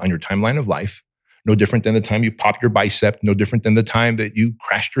speed bump on your timeline of life. No different than the time you popped your bicep. No different than the time that you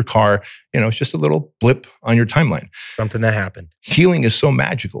crashed your car. It's just a little blip on your timeline. Something that happened. Healing is so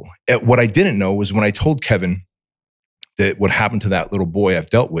magical. What I didn't know was when I told Kevin that what happened to that little boy I've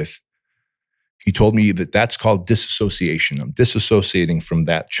dealt with, he told me that that's called disassociation. I'm disassociating from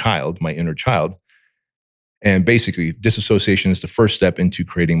that child, my inner child. And basically, disassociation is the first step into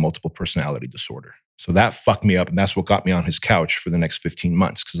creating multiple personality disorder. So that fucked me up, and that's what got me on his couch for the next 15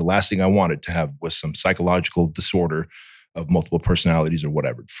 months, because the last thing I wanted to have was some psychological disorder of multiple personalities or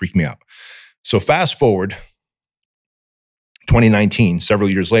whatever. It freaked me out. So fast forward, 2019,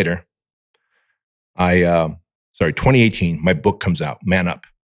 several years later, 2018, my book comes out, Man Up.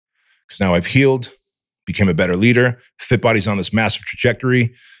 Because now I've healed, became a better leader, Fit Body's on this massive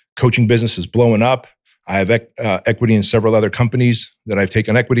trajectory, coaching business is blowing up. I have equity in several other companies that I've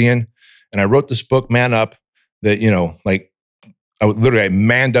taken equity in. And I wrote this book, Man Up, that, I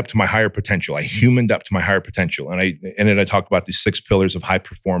manned up to my higher potential. I humaned up to my higher potential. And I talk about these 6 pillars of high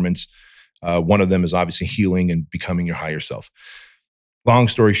performance. One of them is obviously healing and becoming your higher self. Long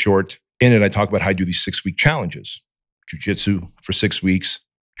story short, in it, I talk about how I do these 6-week challenges. Jiu-jitsu for 6 weeks,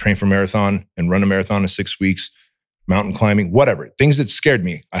 train for marathon and run a marathon in 6 weeks, mountain climbing, whatever. Things that scared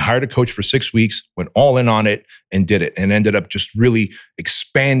me. I hired a coach for 6 weeks, went all in on it and did it, and ended up just really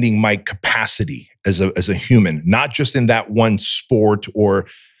expanding my capacity as a human, not just in that one sport or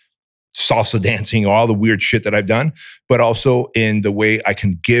salsa dancing or all the weird shit that I've done, but also in the way I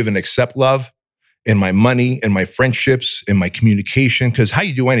can give and accept love, in my money, in my friendships, in my communication, because how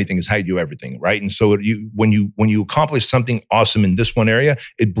you do anything is how you do everything, right? And so when you accomplish something awesome in this one area,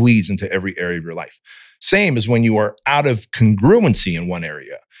 it bleeds into every area of your life. Same as when you are out of congruency in one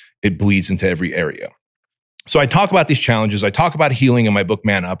area, it bleeds into every area. So I talk about these challenges. I talk about healing in my book,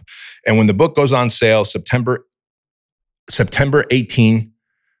 Man Up. And when the book goes on sale, September 18,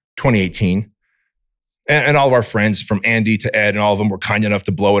 2018, And all of our friends from Andy to Ed and all of them were kind enough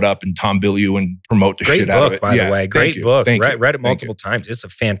to blow it up and Tom bill you and promote the shit out of it. By the way. Great book. Thank you. Read it multiple times. It's a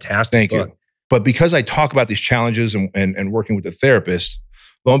fantastic book. Thank you. But because I talk about these challenges and working with the therapist,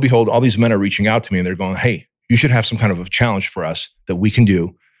 lo and behold, all these men are reaching out to me and they're going, hey, you should have some kind of a challenge for us that we can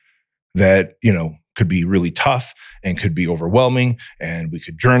do that, could be really tough and could be overwhelming and we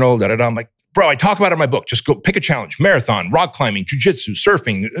could journal, I'm like, bro, I talk about it in my book. Just go pick a challenge, marathon, rock climbing, jujitsu,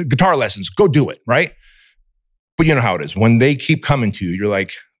 surfing, guitar lessons, go do it, right? But you know how it is. When they keep coming to you, you're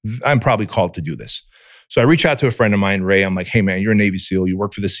like, I'm probably called to do this. So I reach out to a friend of mine, Ray. I'm like, hey man, you're a Navy SEAL. You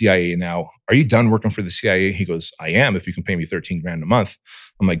work for the CIA now. Are you done working for the CIA? He goes, I am, if you can pay me $13,000 a month.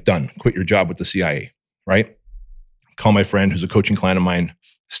 I'm like, done. Quit your job with the CIA, right? Call my friend who's a coaching client of mine,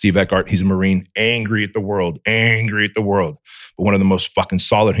 Steve Eckhart. He's a Marine, angry at the world, but one of the most fucking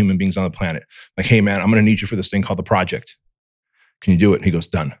solid human beings on the planet. Like, hey man, I'm going to need you for this thing called the project. Can you do it? He goes,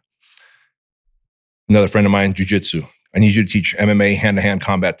 done. Another friend of mine, jujitsu. I need you to teach MMA hand-to-hand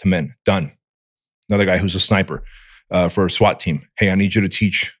combat to men. Done. Another guy who's a sniper for a SWAT team. Hey, I need you to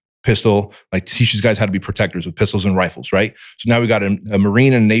teach pistol, teach these guys how to be protectors with pistols and rifles, right? So now we got a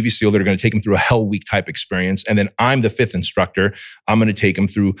Marine and a Navy SEAL that are going to take them through a Hell Week type experience. And then I'm the fifth instructor. I'm going to take them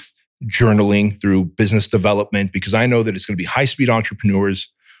through journaling, through business development, because I know that it's going to be high-speed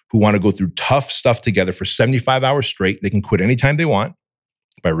entrepreneurs who want to go through tough stuff together for 75 hours straight. They can quit anytime they want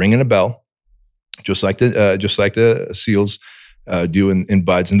by ringing a bell, just like the SEALs do in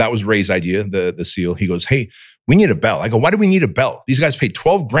BUDS. And that was Ray's idea, the SEAL. He goes, hey, we need a bell. I go, why do we need a bell? These guys paid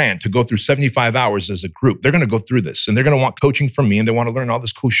 $12,000 to go through 75 hours as a group. They're going to go through this and they're going to want coaching from me and they want to learn all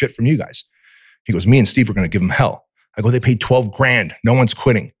this cool shit from you guys. He goes, me and Steve are going to give them hell. I go, they paid $12,000. No one's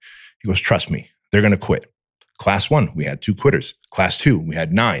quitting. He goes, trust me, they're going to quit. Class 1, we had 2 quitters. Class 2, we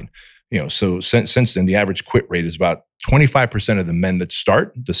had 9. So since then, the average quit rate is about 25% of the men that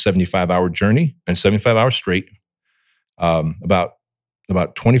start the 75-hour journey and 75 hours straight, about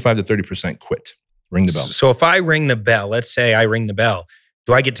 25 to 30% quit. Ring the bell. So if I ring the bell, let's say I ring the bell,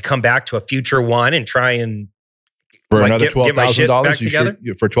 do I get to come back to a future one and try and for another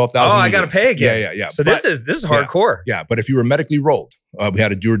 $12,000? For $12,000. Oh, I got to pay again. Yeah. So this is hardcore. Yeah, but if you were medically rolled, we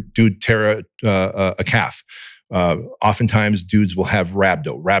had a dude tear a calf. Oftentimes, dudes will have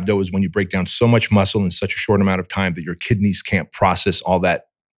rhabdo. Rhabdo is when you break down so much muscle in such a short amount of time that your kidneys can't process all that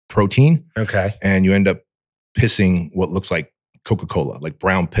protein. Okay. And you end up pissing what looks like Coca-Cola, like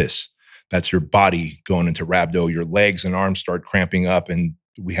brown piss. That's your body going into rhabdo. Your legs and arms start cramping up, and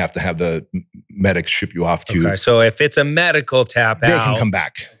we have to have the medics ship you off to. Okay, so if it's a medical tap they can come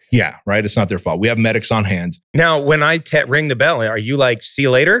back. Yeah, right? It's not their fault. We have medics on hand. Now, when I ring the bell, are you like, see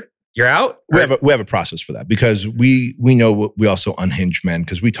you later? You're out? We have a process for that because we know we also unhinge men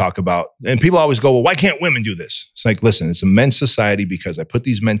because we talk about, and people always go, well, why can't women do this? It's like, listen, it's a men's society because I put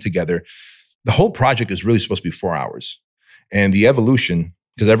these men together. The whole project is really supposed to be 4 hours. And the evolution,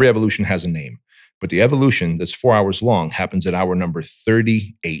 because every evolution has a name, but the evolution that's 4 hours long happens at hour number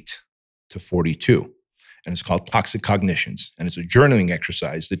 38 to 42. And it's called Toxic Cognitions. And it's a journaling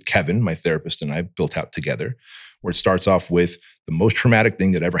exercise that Kevin, my therapist, and I built out together, where it starts off with the most traumatic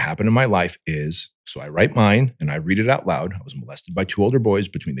thing that ever happened in my life is, so I write mine and I read it out loud. I was molested by 2 older boys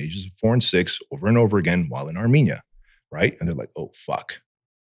between the ages of 4 and 6 over and over again while in Armenia, right? And they're like, oh, fuck.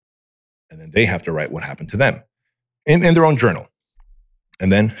 And then they have to write what happened to them in their own journal.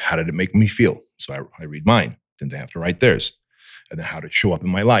 And then how did it make me feel? So I read mine. Then they have to write theirs. And then how did it show up in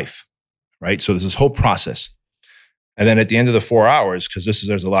my life, right? So there's this whole process. And then at the end of the 4 hours, because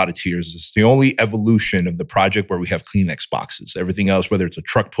there's a lot of tears, it's the only evolution of the project where we have Kleenex boxes. Everything else, whether it's a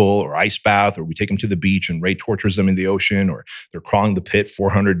truck pull or ice bath, or we take them to the beach and Ray tortures them in the ocean, or they're crawling the pit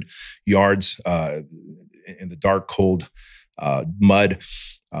 400 yards in the dark, cold mud.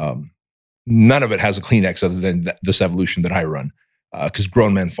 None of it has a Kleenex other than this evolution that I run, because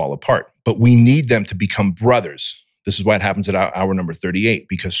grown men fall apart. But we need them to become brothers. This is why it happens at hour number 38,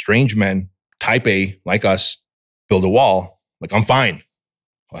 because strange men, type A, like us, build a wall, like, I'm fine.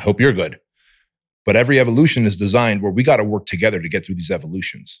 I hope you're good. But every evolution is designed where we got to work together to get through these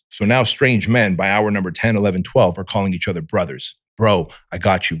evolutions. So now strange men by hour number 10, 11, 12 are calling each other brothers. Bro, I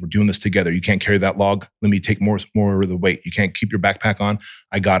got you. We're doing this together. You can't carry that log. Let me take more of the weight. You can't keep your backpack on.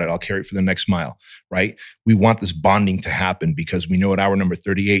 I got it. I'll carry it for the next mile, right? We want this bonding to happen because we know at hour number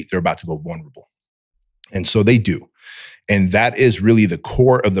 38, they're about to go vulnerable. And so they do. And that is really the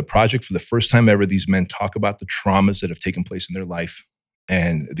core of the project. For the first time ever, these men talk about the traumas that have taken place in their life.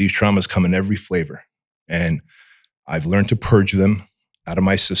 And these traumas come in every flavor. And I've learned to purge them out of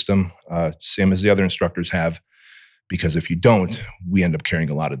my system, same as the other instructors have. Because if you don't, we end up carrying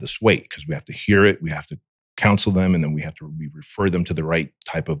a lot of this weight because we have to hear it, we have to counsel them, and then we refer them to the right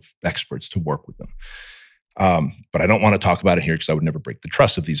type of experts to work with them. But I don't want to talk about it here because I would never break the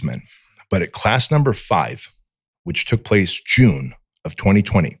trust of these men. But at class number 5, which took place June of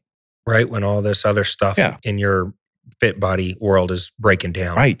 2020. Right, when all this other stuff in your fit body world is breaking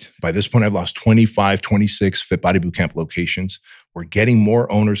down. Right. By this point, I've lost 25, 26 Fit Body Bootcamp locations. We're getting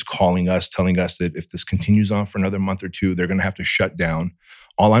more owners calling us, telling us that if this continues on for another month or two, they're going to have to shut down.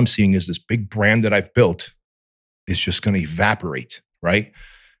 All I'm seeing is this big brand that I've built is just going to evaporate, right?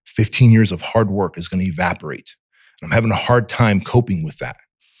 15 years of hard work is going to evaporate. And I'm having a hard time coping with that.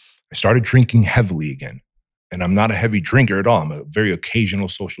 I started drinking heavily again. And I'm not a heavy drinker at all. I'm a very occasional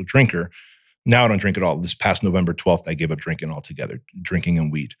social drinker. Now I don't drink at all. This past November 12th, I gave up drinking altogether, drinking and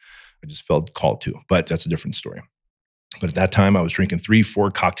weed. I just felt called to, but that's a different story. But at that time, I was drinking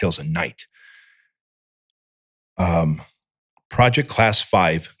 3-4 cocktails a night. Project Class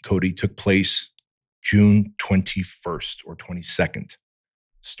 5, Cody, took place June 21st or 22nd.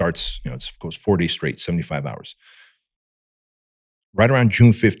 Starts, it goes 4 days straight, 75 hours. Right around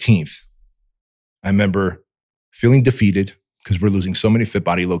June 15th, I remember feeling defeated because we're losing so many Fit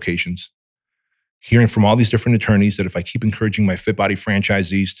Body locations, hearing from all these different attorneys that if I keep encouraging my Fit Body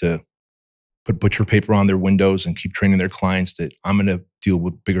franchisees to put butcher paper on their windows and keep training their clients, that I'm going to deal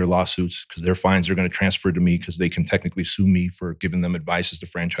with bigger lawsuits because their fines are going to transfer to me because they can technically sue me for giving them advice as the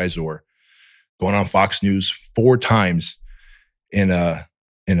franchisor. Going on Fox News 4 times in a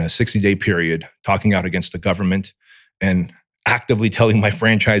 60-day period, talking out against the government and actively telling my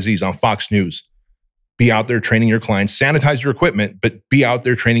franchisees on Fox News, be out there training your clients, sanitize your equipment, but be out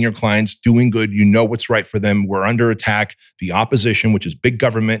there training your clients, doing good. You know what's right for them. We're under attack. The opposition, which is big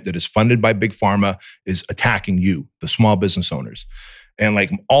government that is funded by big pharma, is attacking you, the small business owners. And like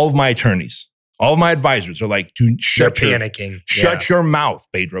all of my attorneys, all of my advisors are like, dude, shut your mouth,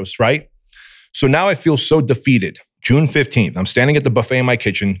 Bedros, right? So now I feel so defeated. June 15th, I'm standing at the buffet in my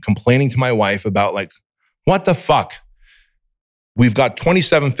kitchen, complaining to my wife about like, what the fuck? We've got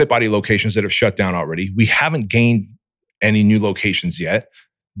 27 Fit Body locations that have shut down already. We haven't gained any new locations yet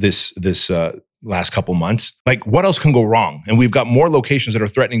this last couple months. Like, what else can go wrong? And we've got more locations that are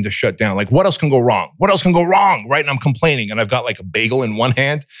threatening to shut down. Like, what else can go wrong? What else can go wrong, right? And I'm complaining, and I've got like a bagel in one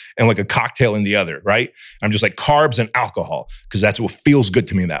hand and like a cocktail in the other, right? I'm just like carbs and alcohol because that's what feels good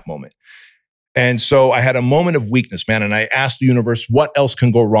to me in that moment. And so I had a moment of weakness, man, and I asked the universe, what else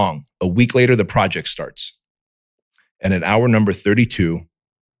can go wrong? A week later, the project starts. And at hour number 32,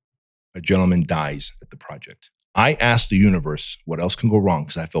 a gentleman dies at the project. I asked the universe what else can go wrong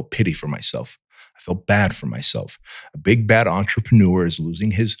because I felt pity for myself. I felt bad for myself. A big bad entrepreneur is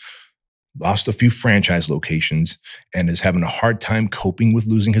lost a few franchise locations and is having a hard time coping with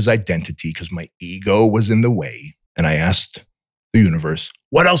losing his identity because my ego was in the way. And I asked the universe,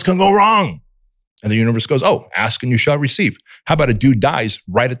 what else can go wrong? And the universe goes, oh, ask and you shall receive. How about a dude dies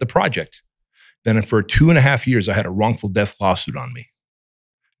right at the project? Then for 2.5 years, I had a wrongful death lawsuit on me.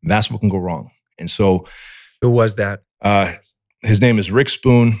 And that's what can go wrong. And so— Who was that? His name is Rick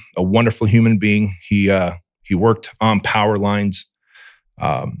Spoon, a wonderful human being. He worked on power lines.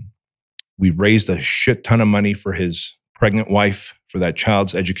 We raised a shit ton of money for his pregnant wife, for that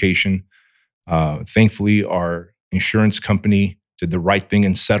child's education. Thankfully, our insurance company did the right thing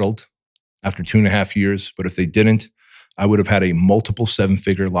and settled after 2.5 years. But if they didn't, I would have had a multiple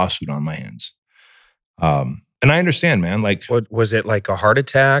 7-figure lawsuit on my hands. And I understand, man. Like, what was it, like a heart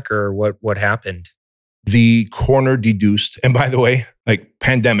attack, or what happened? The coroner deduced, and by the way, like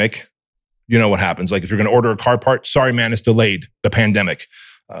pandemic, you know what happens. Like if you're going to order a car part, sorry, man, it's delayed. The pandemic.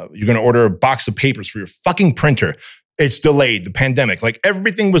 You're going to order a box of papers for your fucking printer. It's delayed. The pandemic. Like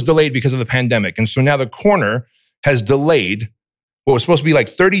everything was delayed because of the pandemic. And so now the coroner has delayed what was supposed to be like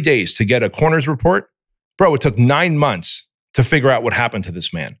 30 days to get a coroner's report. Bro, it took 9 months to figure out what happened to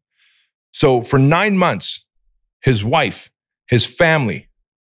this man. So for 9 months, his wife, his family,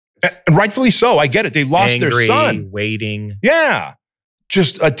 and rightfully so, I get it. They lost their son. Waiting. Yeah.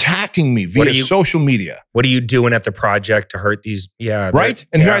 Just attacking me via social media. What are you doing at the project to hurt these? Yeah. Right?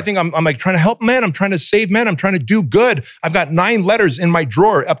 And here I think I'm like trying to help men. I'm trying to save men. I'm trying to do good. I've got 9 letters in my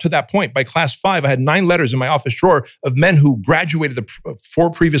drawer up to that point. By class 5, I had 9 letters in my office drawer of men who graduated the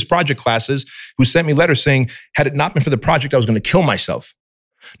 4 previous project classes who sent me letters saying, had it not been for the project, I was going to kill myself.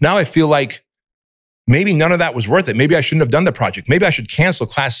 Now I feel like maybe none of that was worth it. Maybe I shouldn't have done the project. Maybe I should cancel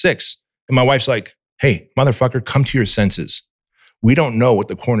class 6. And my wife's like, hey, motherfucker, come to your senses. We don't know what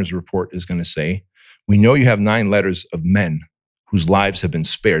the coroner's report is going to say. We know you have 9 letters of men whose lives have been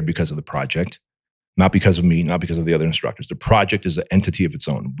spared because of the project, not because of me, not because of the other instructors. The project is an entity of its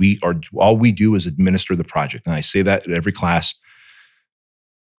own. All we do is administer the project. And I say that at every class.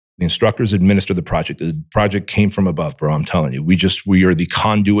 The instructors administer the project. The project came from above, bro. I'm telling you. We are the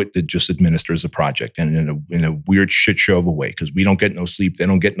conduit that just administers the project, and in a weird shit show of a way, because we don't get no sleep. They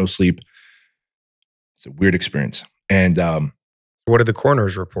don't get no sleep. It's a weird experience. And what did the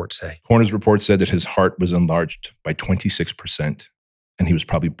coroner's report say? Coroner's report said that his heart was enlarged by 26%, and he was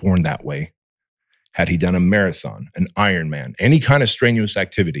probably born that way. Had he done a marathon, an Ironman, any kind of strenuous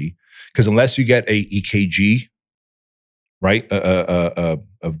activity, because unless you get a EKG, right,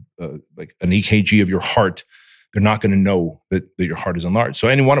 like an EKG of your heart, they're not going to know that your heart is enlarged. So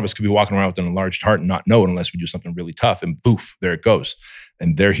any one of us could be walking around with an enlarged heart and not know it unless we do something really tough, and poof, there it goes.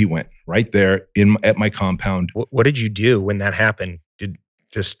 And there he went, right there at my compound. What did you do when that happened? Good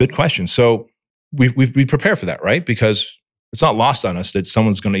question. So we prepare for that, right? Because it's not lost on us that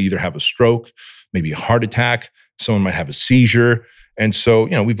someone's going to either have a stroke, maybe a heart attack, someone might have a seizure. And so,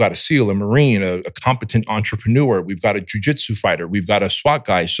 we've got a SEAL, a Marine, a competent entrepreneur. We've got a jiu-jitsu fighter. We've got a SWAT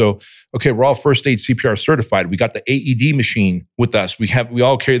guy. So, okay, we're all first aid CPR certified. We got the AED machine with us. We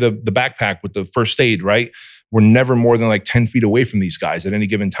all carry the backpack with the first aid, right? We're never more than like 10 feet away from these guys at any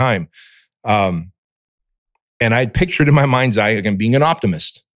given time. And I pictured in my mind's eye, again, being an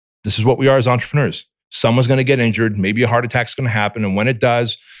optimist. This is what we are as entrepreneurs. Someone's going to get injured. Maybe a heart attack's going to happen. And when it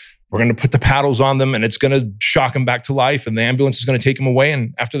does, we're going to put the paddles on them and it's going to shock them back to life. And the ambulance is going to take them away.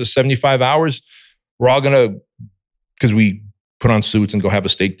 And after the 75 hours, we're all going to, because we put on suits and go have a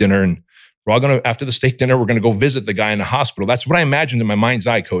steak dinner. And we're all going to, after the steak dinner, we're going to go visit the guy in the hospital. That's what I imagined in my mind's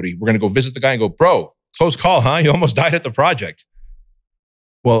eye, Cody. We're going to go visit the guy and go, bro, close call, huh? You almost died at the project.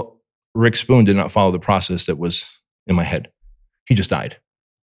 Well, Rick Spoon did not follow the process that was in my head. He just died.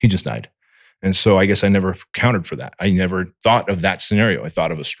 And so I guess I never counted for that. I never thought of that scenario. I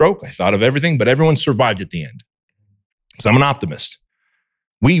thought of a stroke. I thought of everything, but everyone survived at the end. So I'm an optimist.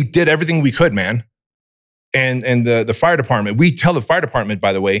 We did everything we could, man. And the fire department, we tell the fire department,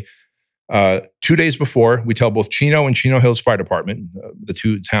 by the way, 2 days before, we tell both Chino and Chino Hills Fire Department, the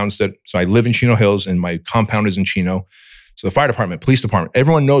two towns so I live in Chino Hills and my compound is in Chino. So the fire department, police department,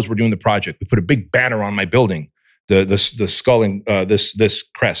 everyone knows we're doing the project. We put a big banner on my building, the skull and this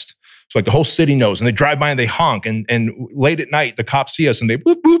crest. So like the whole city knows, and they drive by and they honk, and late at night the cops see us and they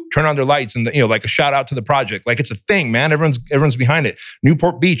boop boop turn on their lights, and like a shout out to the project, like it's a thing, man. Everyone's behind it.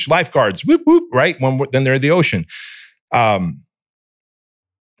 Newport Beach lifeguards, whoop whoop, right? Then they're in the ocean. The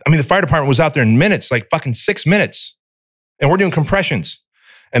fire department was out there in minutes, like fucking 6 minutes, and we're doing compressions,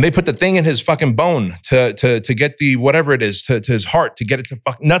 and they put the thing in his fucking bone to get the whatever it is to his heart to get it to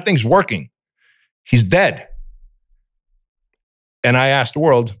nothing's working. He's dead. And I asked the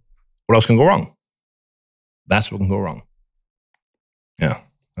world, what else can go wrong? That's what can go wrong. Yeah,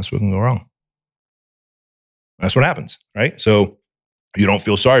 that's what can go wrong. That's what happens, right? So you don't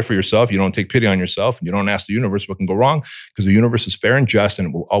feel sorry for yourself. You don't take pity on yourself. You don't ask the universe what can go wrong, because the universe is fair and just, and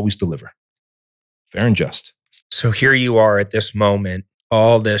it will always deliver. Fair and just. So here you are at this moment.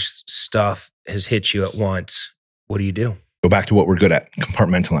 All this stuff has hit you at once. What do you do? Go back to what we're good at.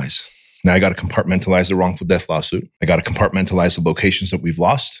 Compartmentalize. Now I got to compartmentalize the wrongful death lawsuit. I got to compartmentalize the locations that we've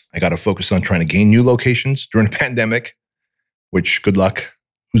lost. I got to focus on trying to gain new locations during a pandemic, which good luck.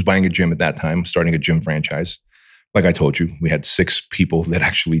 Who's buying a gym at that time? Starting a gym franchise. Like I told you, we had 6 people that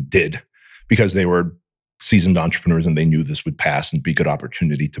actually did, because they were seasoned entrepreneurs and they knew this would pass and be a good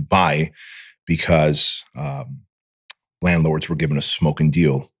opportunity to buy, because landlords were giving a smoking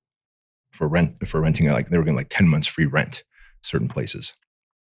deal for renting. Like they were getting like 10 months free rent certain places.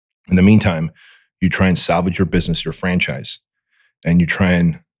 In the meantime, you try and salvage your business, your franchise, and you try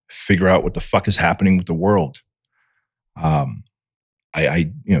and figure out what the fuck is happening with the world. You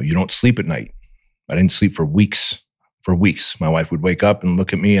don't sleep at night. I didn't sleep for weeks. My wife would wake up and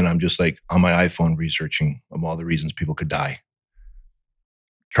look at me, and I'm just like on my iPhone researching of all the reasons people could die.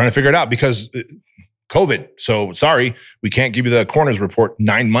 Trying to figure it out, because COVID. So sorry, we can't give you the coroner's report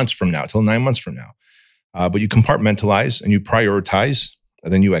 9 months from now, till 9 months from now. But you compartmentalize and you prioritize,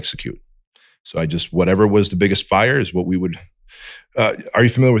 and then you execute. So whatever was the biggest fire is what we would, are you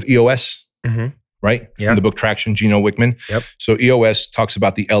familiar with EOS? Mm-hmm. Right? Yeah. From the book Traction, Gino Wickman. Yep. So EOS talks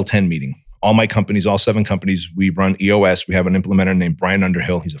about the L10 meeting. All my companies, all 7 companies, we run EOS. We have an implementer named Brian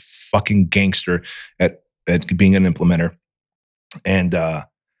Underhill. He's a fucking gangster at being an implementer. And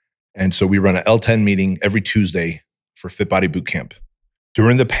so we run an L10 meeting every Tuesday for Fit Body Bootcamp.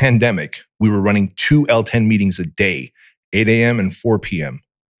 During the pandemic, we were running 2 L10 meetings a day, 8 a.m. and 4 p.m.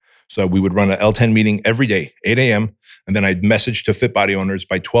 So we would run an L10 meeting every day, 8 a.m. And then I'd message to Fit Body owners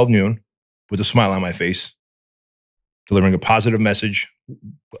by 12 noon with a smile on my face, delivering a positive message.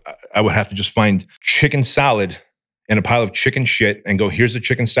 I would have to just find chicken salad and a pile of chicken shit and go, here's the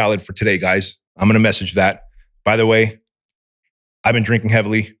chicken salad for today, guys. I'm going to message that. By the way, I've been drinking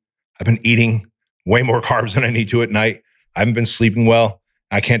heavily. I've been eating way more carbs than I need to at night. I haven't been sleeping well.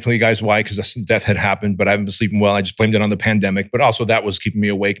 I can't tell you guys why, because death had happened, but I haven't been sleeping well. I just blamed it on the pandemic, but also that was keeping me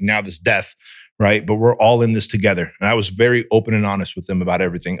awake. Now this death, right? But we're all in this together. And I was very open and honest with them about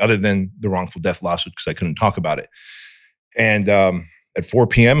everything other than the wrongful death lawsuit because I couldn't talk about it. And at 4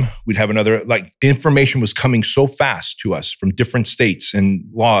 p.m., we'd have another, like, information was coming so fast to us from different states and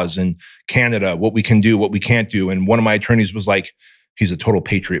laws and Canada, what we can do, what we can't do. And one of my attorneys was like, he's a total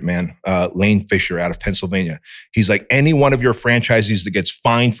patriot, man. Lane Fisher out of Pennsylvania. He's like, any one of your franchisees that gets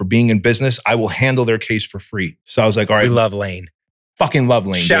fined for being in business, I will handle their case for free. So I was like, all right. We love Lane. Fucking love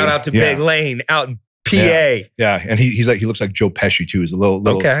Lane. Shout dude. out to Big Lane out in PA. Yeah. And he looks like Joe Pesci too. He's a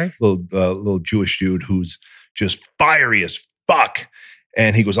little Jewish dude who's just fiery as fuck.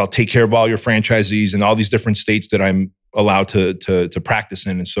 And he goes, I'll take care of all your franchisees in all these different states that I'm allowed to practice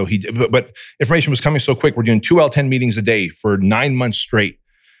in. And so he did, but information was coming so quick. We're doing 2 L10 meetings a day for 9 months straight.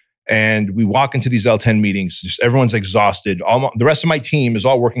 And we walk into these L10 meetings, just everyone's exhausted. The rest of my team is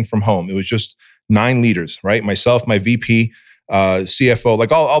all working from home. It was just 9 leaders, right? Myself, my VP, CFO,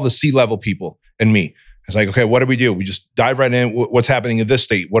 like all the C-level people and me. It's like, okay, what do? We just dive right in. What's happening in this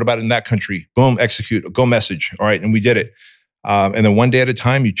state? What about in that country? Boom, execute, go message. All right, and we did it. And then one day at a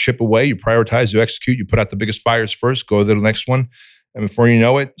time, you chip away, you prioritize, you execute, you put out the biggest fires first, go to the next one. And before you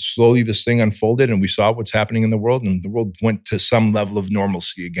know it, slowly this thing unfolded and we saw what's happening in the world, and the world went to some level of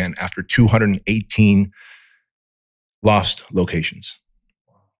normalcy again after 218 lost locations.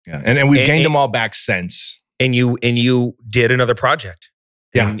 Yeah, and we've gained them all back since. And you did another project.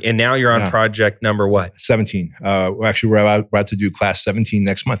 Yeah. And now you're on project number what? 17. Actually, we're about to do class 17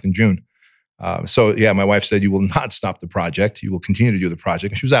 next month in June. So yeah, my wife said, you will not stop the project. You will continue to do the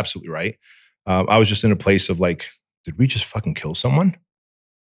project. And she was absolutely right. I was just in a place of like, did we just fucking kill someone?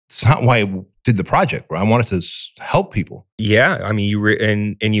 It's not why I did the project, bro. I wanted to help people. Yeah. I mean, you were.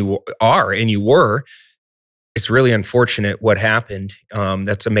 It's really unfortunate what happened.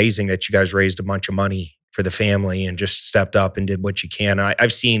 That's amazing that you guys raised a bunch of money for the family and just stepped up and did what you can.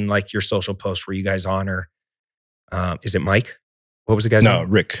 I've seen like your social posts where you guys honor, is it Mike? What was the guy's name?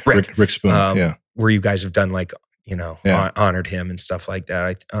 Rick Spoon. Yeah. Where you guys have done like, honored him and stuff like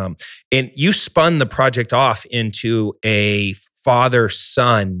that. And you spun the project off into a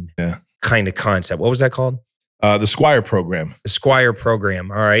father-son kind of concept. What was that called? The Squire program. The Squire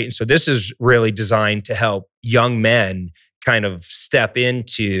program. All right. And so this is really designed to help young men kind of step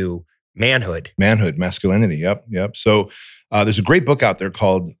into manhood. Masculinity. Yep. So there's a great book out there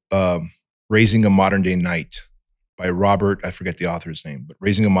called Raising a Modern Day Knight by Robert, I forget the author's name, but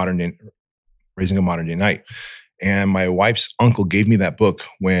Raising a Modern Day Knight. And my wife's uncle gave me that book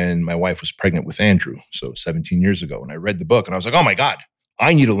when my wife was pregnant with Andrew, so 17 years ago. And I read the book and I was like, oh my God,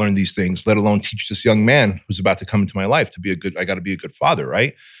 I need to learn these things, let alone teach this young man who's about to come into my life I got to be a good father,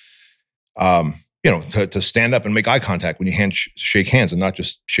 right? To stand up and make eye contact when you shake hands and not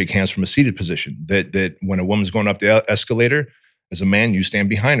just shake hands from a seated position. That when a woman's going up the escalator, as a man, you stand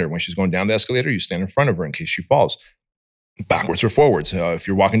behind her. When she's going down the escalator, you stand in front of her in case she falls. Backwards or forwards. If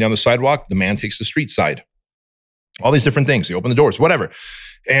you're walking down the sidewalk, the man takes the street side. All these different things. You open the doors, whatever.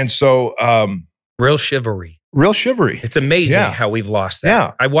 And so... real chivalry. It's amazing how we've lost that.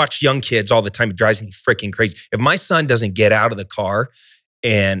 Yeah. I watch young kids all the time. It drives me freaking crazy. If my son doesn't get out of the car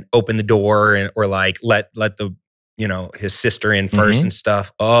and open the door or like let the his sister in first and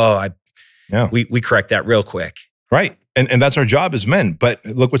stuff, we correct that real quick. Right. And that's our job as men. But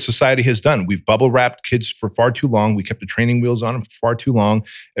look what society has done. We've bubble wrapped kids for far too long. We kept the training wheels on them for far too long.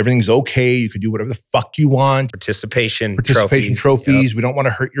 Everything's okay. You could do whatever the fuck you want. Participation trophies. Yep. We don't want to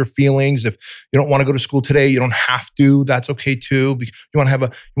hurt your feelings. If you don't want to go to school today, you don't have to. That's okay too. You want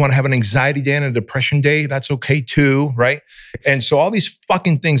to have an anxiety day and a depression day. That's okay too, right? And so all these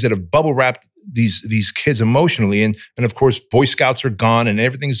fucking things that have bubble wrapped these kids emotionally, and of course Boy Scouts are gone and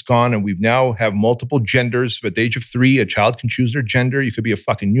everything's gone, and we've now have multiple genders. At the age of 3, a child can choose their gender. You could be a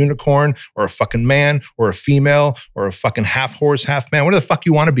fucking unicorn or a fucking man or a female or a fucking half horse, half man, whatever the fuck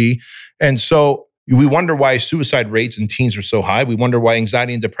you want to be. And so we wonder why suicide rates in teens are so high. We wonder why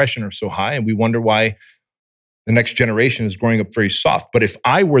anxiety and depression are so high, and we wonder why the next generation is growing up very soft. But if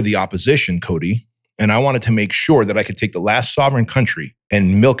I were the opposition, Cody, and I wanted to make sure that I could take the last sovereign country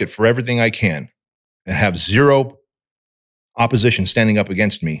and milk it for everything I can and have zero opposition standing up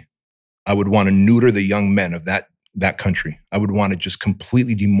against me, I would want to neuter the young men of that country. I would want to just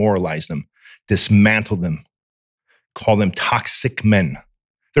completely demoralize them, dismantle them, call them toxic men.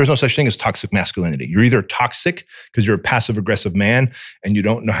 There's no such thing as toxic masculinity. You're either toxic because you're a passive-aggressive man and you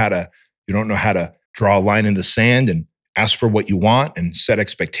don't know how to draw a line in the sand and ask for what you want and set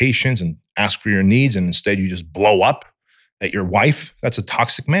expectations and ask for your needs, and instead you just blow up at your wife, that's a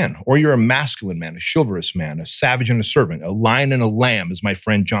toxic man. Or you're a masculine man, a chivalrous man, a savage and a servant, a lion and a lamb, as my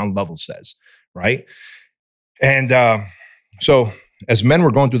friend John Lovell says, right? And so as men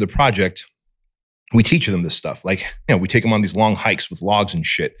were going through the project, we teach them this stuff. Like, we take them on these long hikes with logs and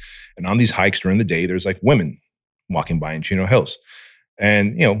shit. And on these hikes during the day, there's like women walking by in Chino Hills.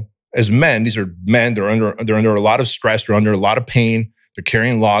 And, as men, these are men, they're under a lot of stress, they're under a lot of pain, they're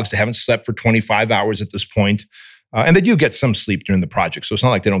carrying logs, they haven't slept for 25 hours at this point. And they do get some sleep during the project. So it's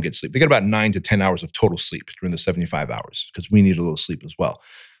not like they don't get sleep. They get about 9 to 10 hours of total sleep during the 75 hours because we need a little sleep as well.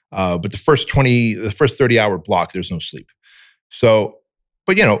 But the first 30-hour block, there's no sleep. So,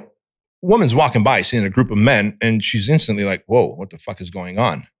 but woman's walking by, seeing a group of men, and she's instantly like, whoa, what the fuck is going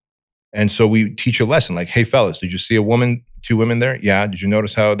on? And so we teach a lesson like, hey, fellas, did you see two women there? Yeah. Did you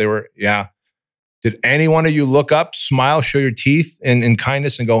notice how they were? Yeah. Did any one of you look up, smile, show your teeth in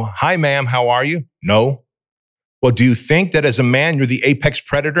kindness and go, hi, ma'am, how are you? No. Well, do you think that as a man, you're the apex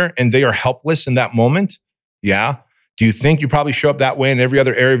predator and they are helpless in that moment? Yeah. Do you think you probably show up that way in every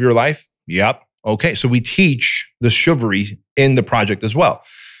other area of your life? Yep. Okay. So we teach the chivalry in the project as well.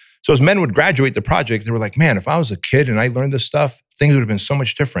 So as men would graduate the project, they were like, man, if I was a kid and I learned this stuff, things would have been so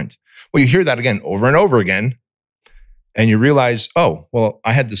much different. Well, you hear that again over and over again. And you realize, oh, well,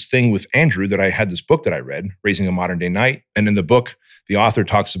 I had this thing with Andrew that I had this book that I read, Raising a Modern Day Knight. And in the book, the author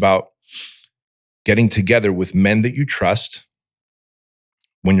talks about getting together with men that you trust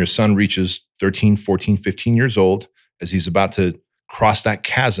when your son reaches 13, 14, 15 years old, as he's about to cross that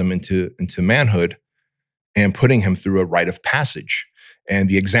chasm into manhood, and putting him through a rite of passage. And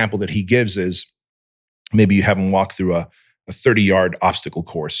the example that he gives is maybe you have him walk through a 30-yard obstacle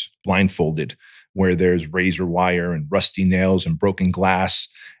course, blindfolded, where there's razor wire and rusty nails and broken glass.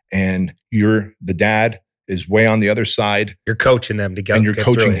 And the dad is way on the other side. You're coaching them to go. And you're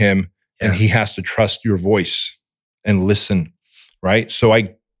coaching him, and he has to trust your voice and listen, right? So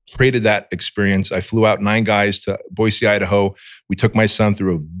I created that experience. I flew out 9 guys to Boise, Idaho. We took my son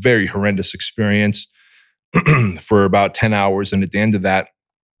through a very horrendous experience for about 10 hours. And at the end of that,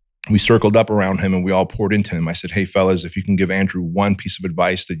 we circled up around him and we all poured into him. I said, hey, fellas, if you can give Andrew one piece of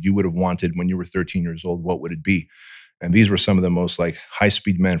advice that you would have wanted when you were 13 years old, what would it be? And these were some of the most like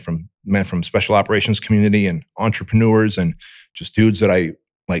high-speed men from special operations community and entrepreneurs and just dudes that I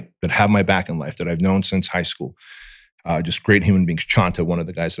like that have my back in life that I've known since high school. Just great human beings. Chanta, one of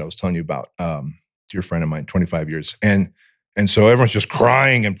the guys that I was telling you about, dear friend of mine, 25 years. And so everyone's just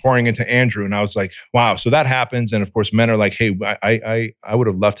crying and pouring into Andrew. And I was like, wow. So that happens. And of course, men are like, hey, I would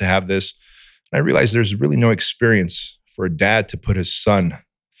have loved to have this. And I realized there's really no experience for a dad to put his son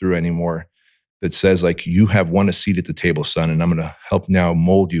through anymore that says like, you have won a seat at the table, son, and I'm going to help now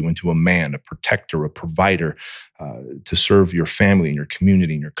mold you into a man, a protector, a provider to serve your family and your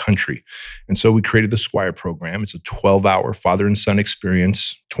community and your country. And so we created the Squire program. It's a 12-hour father and son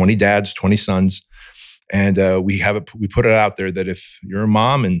experience, 20 dads, 20 sons. And we put it out there that if you're a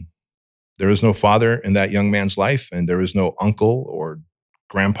mom and there is no father in that young man's life and there is no uncle or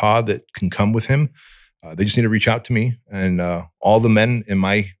grandpa that can come with him, they just need to reach out to me. And all the men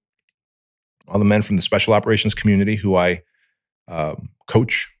from the special operations community who I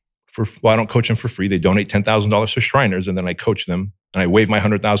coach I don't coach them for free. They donate $10,000 to Shriners, and then I coach them. And I waive my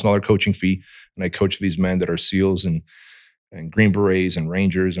 $100,000 coaching fee, and I coach these men that are SEALs and Green Berets and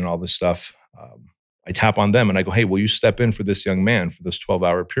Rangers and all this stuff. I tap on them and I go, hey, will you step in for this young man for this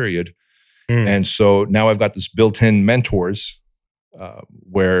 12-hour period? And so now I've got this built-in mentors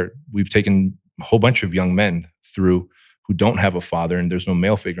where we've taken a whole bunch of young men through who don't have a father and there's no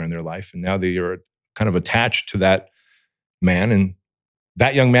male figure in their life. And now they are kind of attached to that man. And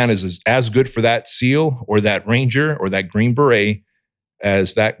that young man is as good for that SEAL or that Ranger or that Green Beret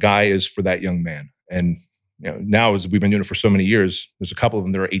as that guy is for that young man. And now as we've been doing it for so many years, there's a couple of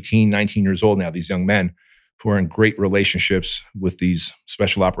them that are 18, 19 years old now, these young men who are in great relationships with these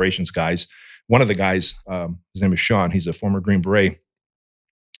special operations guys. One of the guys, his name is Sean. He's a former Green Beret.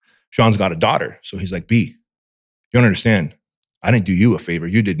 Sean's got a daughter. So he's like, B, you don't understand. I didn't do you a favor.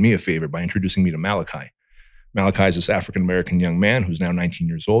 You did me a favor by introducing me to Malachi. Malachi is this African-American young man who's now 19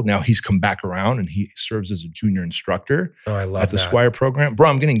 years old. Now he's come back around and he serves as a junior instructor at the Squire program. Bro,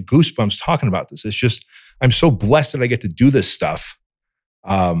 I'm getting goosebumps talking about this. It's just, I'm so blessed that I get to do this stuff.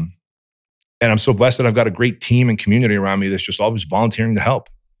 And I'm so blessed that I've got a great team and community around me that's just always volunteering to help.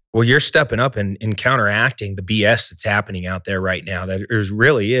 Well, you're stepping up and counteracting the BS that's happening out there right now that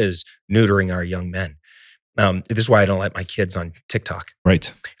really is neutering our young men. This is why I don't let my kids on TikTok.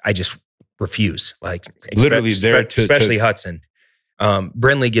 Right. I just refuse. Like literally there to especially Hudson.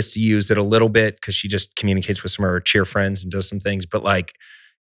 Brinley gets to use it a little bit because she just communicates with some of her cheer friends and does some things. But like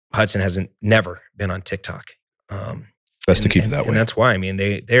Hudson hasn't never been on TikTok. best to keep it that way. And that's why, I mean,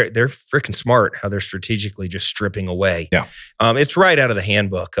 they're freaking smart how they're strategically just stripping away. Yeah. It's right out of the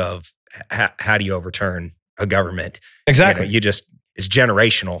handbook of how do you overturn a government? Exactly. It's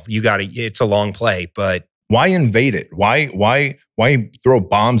generational. It's a long play, but why invade it? Why throw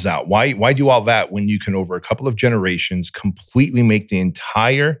bombs out? Why do all that when you can, over a couple of generations, completely make the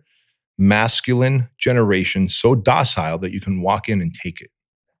entire masculine generation so docile that you can walk in and take it?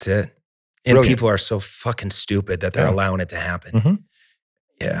 That's it. And Brilliant. people are so fucking stupid that they're allowing it to happen. Mm-hmm.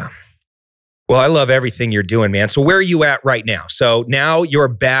 Yeah. Well, I love everything you're doing, man. So where are you at right now? So now you're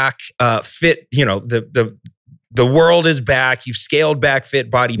back fit, the world is back. You've scaled back Fit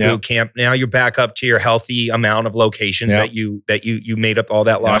Body Boot Camp. Now you're back up to your healthy amount of locations that you made up all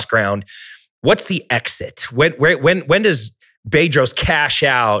that lost ground. What's the exit? When does Bedros cash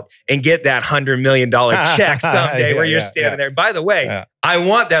out and get that $100 million check someday where you're standing there? By the way, I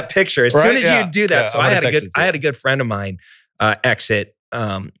want that picture as soon as you do that. So I had a good friend of mine exit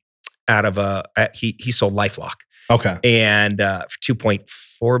out of he sold LifeLock. Okay. And for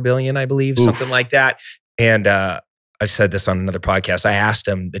 $2.4 billion, I believe, something like that. And I've said this on another podcast. I asked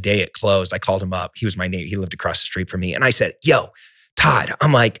him the day it closed. I called him up. He was my neighbor. He lived across the street from me. And I said, yo, Todd,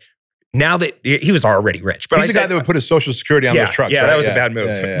 I'm like, now that he was already rich. But he's the guy that would put his social security on those trucks. Yeah, right? that was a bad move.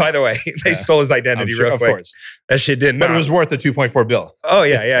 Yeah. By the way, they stole his identity real quick. Of course. That shit didn't. But it was worth the $2.4 billion. Oh,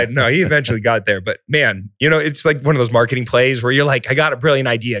 yeah. No, he eventually got there. But man, it's like one of those marketing plays where you're like, I got a brilliant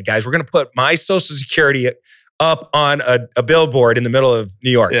idea, guys. We're going to put my social security up on a billboard in the middle of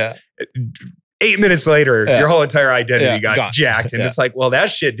New York. Yeah. 8 minutes later, your whole entire identity got jacked. And it's like, well, that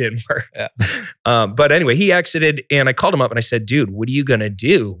shit didn't work. Yeah. But anyway, he exited and I called him up and I said, dude, what are you going to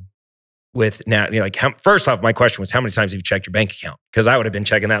do with now? First off, my question was, how many times have you checked your bank account? Because I would have been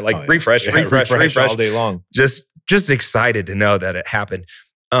checking that, refresh all day long. Just excited to know that it happened.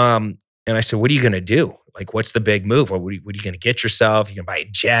 And I said, what are you going to do? Like, what's the big move? What are you going to get yourself? You can buy a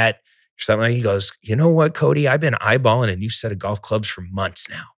jet or something. He goes, you know what, Cody? I've been eyeballing a new set of golf clubs for months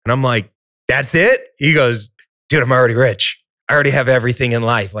now. And I'm like, that's it? He goes, dude, I'm already rich. I already have everything in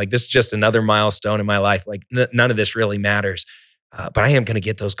life. Like, this is just another milestone in my life. Like, none of this really matters. But I am going to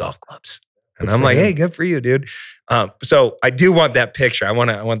get those golf clubs. And I'm like, hey, good for you, dude. So I do want that picture. I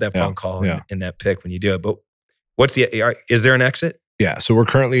want that phone call in that pic when you do it. But is there an exit? Yeah. So we're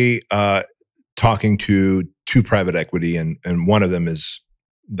currently talking to two private equity, and one of them is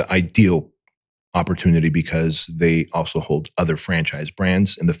the ideal opportunity because they also hold other franchise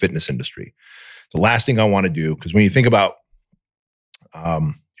brands in the fitness industry. The last thing I want to do, because when you think about,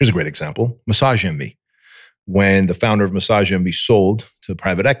 here's a great example, Massage Envy. When the founder of Massage Envy sold to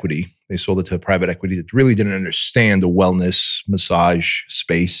private equity, they sold it to a private equity that really didn't understand the wellness massage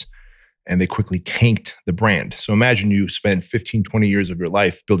space, and they quickly tanked the brand. So imagine you spend 15, 20 years of your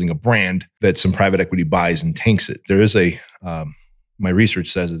life building a brand that some private equity buys and tanks it. There is my research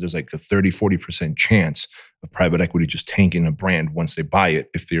says that there's like a 30, 40% chance of private equity just tanking a brand once they buy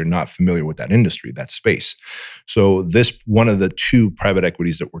it if they're not familiar with that industry, that space. So one of the two private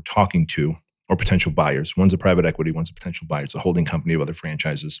equities that we're talking to, or potential buyers, one's a private equity, one's a potential buyer. It's a holding company of other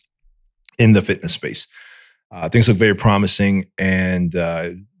franchises in the fitness space. Things look very promising, and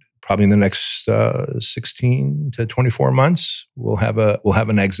probably in the next 16 to 24 months, we'll have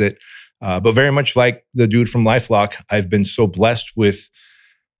an exit. But very much like the dude from LifeLock, I've been so blessed with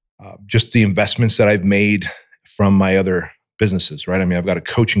just the investments that I've made from my other businesses, right? I mean, I've got a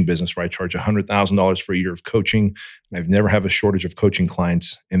coaching business where I charge $100,000 for a year of coaching, and I've never had a shortage of coaching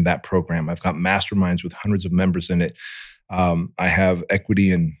clients in that program. I've got masterminds with hundreds of members in it. I have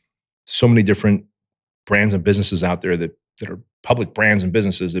equity in so many different brands and businesses out there that are public brands and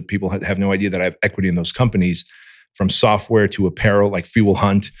businesses that people have no idea that I have equity in those companies, from software to apparel like Fuel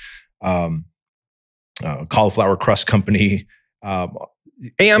Hunt, cauliflower crust company.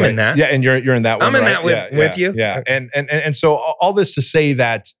 Hey, I'm in that. Yeah, and you're in that one. I'm in that with you. Yeah, and so all this to say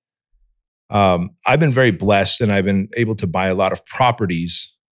that I've been very blessed, and I've been able to buy a lot of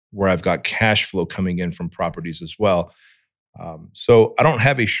properties where I've got cash flow coming in from properties as well. So I don't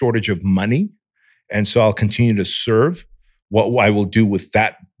have a shortage of money, and so I'll continue to serve. What I will do with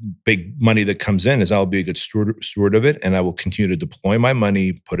that big money that comes in is I'll be a good steward of it, and I will continue to deploy my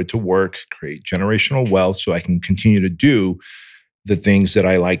money, put it to work, create generational wealth so I can continue to do the things that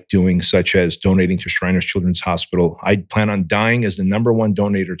I like doing, such as donating to Shriners Children's Hospital. I plan on dying as the #1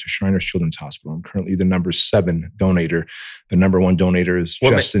 donator to Shriners Children's Hospital. I'm currently the #7 donator. The #1 donator is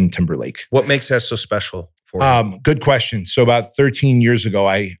Justin Timberlake. What makes that so special for you? Good question. So about 13 years ago,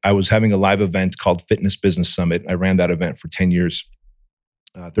 I was having a live event called Fitness Business Summit. I ran that event for 10 years.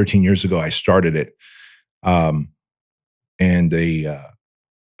 13 years ago, I started it. And a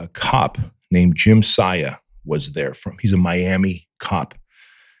cop named Jim Saya was there he's a Miami cop.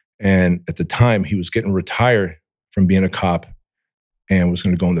 And at the time he was getting retired from being a cop and was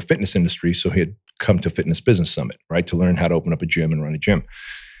going to go in the fitness industry. So he had come to Fitness Business Summit, right? To learn how to open up a gym and run a gym.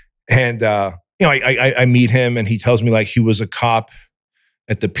 And, I meet him and he tells me like he was a cop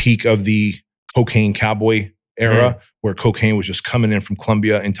at the peak of the cocaine cowboy era, where cocaine was just coming in from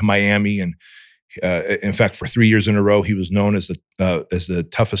Colombia into Miami. And in fact, for 3 years in a row, he was known as the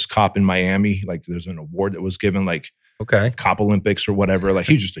toughest cop in Miami. Like there's an award that was given, like Cop Olympics or whatever. Like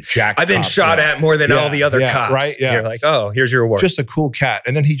he's just a jack. I've been shot at more than all the other cops. Right? Yeah. You're like, oh, here's your award. Just a cool cat.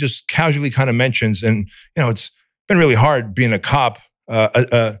 And then he just casually kind of mentions, and it's been really hard being a cop,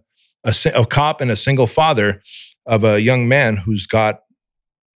 a cop and a single father of a young man who's got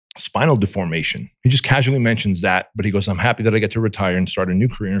spinal deformation. He just casually mentions that, but he goes, I'm happy that I get to retire and start a new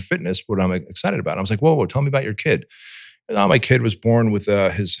career in fitness, what I'm excited about. I was like, whoa, tell me about your kid. My kid was born with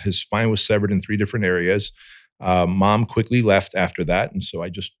his spine was severed in 3 different areas. Mom quickly left after that. And so I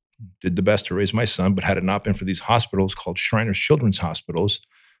just did the best to raise my son, but had it not been for these hospitals called Shriners Children's Hospitals,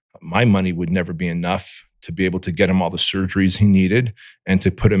 my money would never be enough to be able to get him all the surgeries he needed and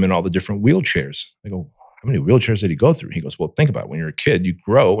to put him in all the different wheelchairs. I go, how many wheelchairs did he go through? He goes, well, think about it. When you're a kid, you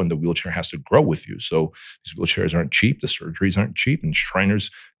grow and the wheelchair has to grow with you. So these wheelchairs aren't cheap. The surgeries aren't cheap, and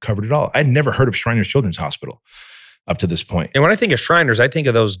Shriners covered it all. I'd never heard of Shriners Children's Hospital up to this point. And when I think of Shriners, I think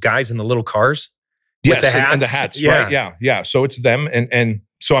of those guys in the little cars with the hats. And the hats, right? Yeah. So it's them. And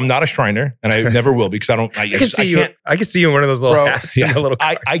so I'm not a Shriner, and I never will, because I can see you in one of those little hats in the little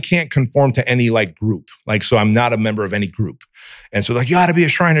cars. I can't conform to any like group. Like, so I'm not a member of any group. And so like, you ought to be a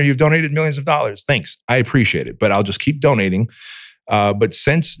Shriner. You've donated millions of dollars. Thanks. I appreciate it, but I'll just keep donating. But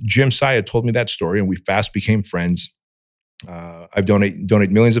since Jim Saya told me that story and we fast became friends, I've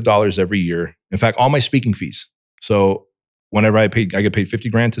donate millions of dollars every year. In fact, all my speaking fees. So whenever I get paid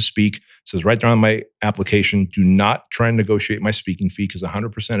 $50,000 to speak. It says right there on my application, do not try and negotiate my speaking fee, because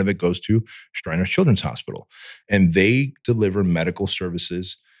 100% of it goes to Shriners Children's Hospital. And they deliver medical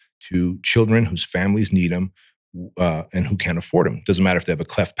services to children whose families need them and who can't afford them. Doesn't matter if they have a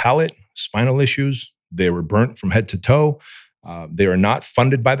cleft palate, spinal issues, they were burnt from head to toe. They are not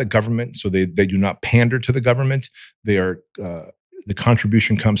funded by the government, so they do not pander to the government. They are the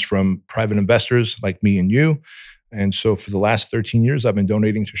contribution comes from private investors like me and you. And so for the last 13 years, I've been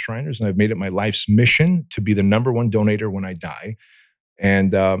donating to Shriners, and I've made it my life's mission to be the #1 donator when I die.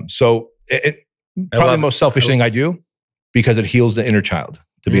 And so probably the most selfish thing I do, because it heals the inner child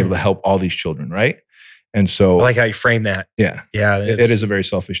to be able to help all these children, right? And so I like how you frame that. Yeah. It is a very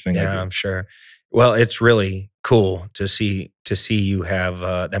selfish thing I do. I'm sure. Well, it's really cool to see you have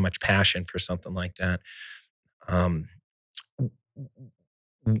that much passion for something like that.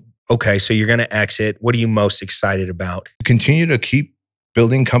 Okay, so you're going to exit. What are you most excited about? Continue to keep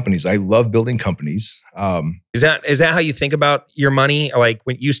building companies. I love building companies. Is that how you think about your money? Like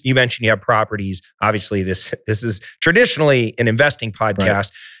when you mentioned you have properties. Obviously, this is traditionally an investing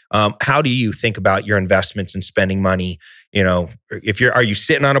podcast. Right. How do you think about your investments and spending money? Are you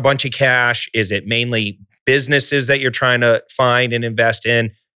sitting on a bunch of cash? Is it mainly businesses that you're trying to find and invest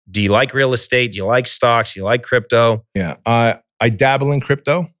in? Do you like real estate? Do you like stocks? Do you like crypto? Yeah, I dabble in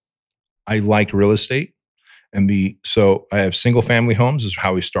crypto. I like real estate. So I have single family homes is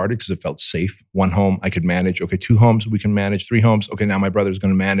how we started, because it felt safe. 1 home I could manage. Okay, 2 homes we can manage. 3 homes. Okay, now my brother's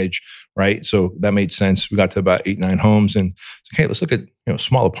going to manage, right? So that made sense. We got to about 8, 9 homes, and it's okay, let's look at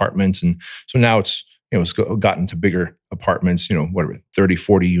small apartments. And so now it's gotten to bigger apartments, 30,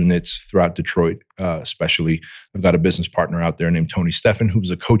 40 units throughout Detroit, especially. I've got a business partner out there named Tony Steffen, who was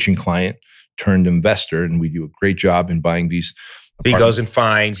a coaching client turned investor, and we do a great job in buying these. He goes and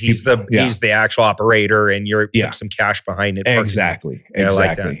finds. He's the actual operator, and you're putting some cash behind it. Exactly.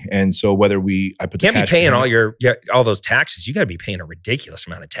 Like that. And so whether I put can't be paying all those taxes. You got to be paying a ridiculous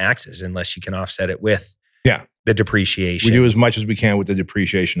amount of taxes unless you can offset it with the depreciation. We do as much as we can with the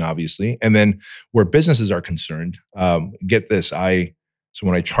depreciation, obviously. And then where businesses are concerned, get this. So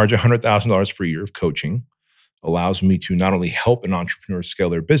when I charge $100,000 for a year of coaching, allows me to not only help an entrepreneur scale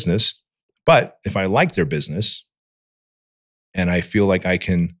their business, but if I like their business, and I feel like I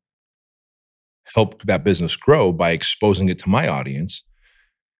can help that business grow by exposing it to my audience,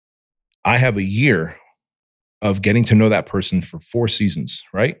 I have a year of getting to know that person for 4 seasons,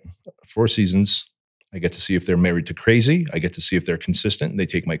 right? 4 seasons. I get to see if they're married to crazy. I get to see if they're consistent and they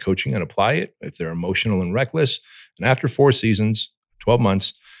take my coaching and apply it, if they're emotional and reckless. And after 4 seasons, 12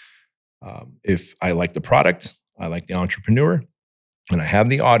 months, if I like the product, I like the entrepreneur, and I have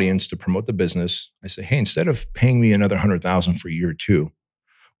the audience to promote the business, I say, hey, instead of paying me another $100,000 for year 2,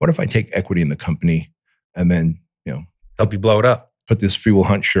 what if I take equity in the company and then, help you blow it up? Put this Fuel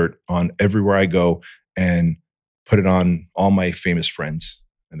Hunt shirt on everywhere I go and put it on all my famous friends?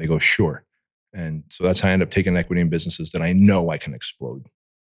 And they go, sure. And so that's how I end up taking equity in businesses that I know I can explode.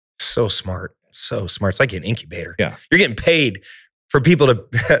 So smart. So smart. It's like an incubator. Yeah. You're getting paid for people to...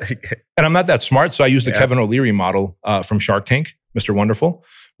 And I'm not that smart. So I use the Kevin O'Leary model from Shark Tank, Mr. Wonderful,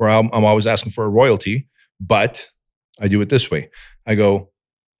 where I'm always asking for a royalty, but I do it this way. I go,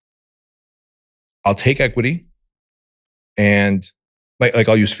 I'll take equity and like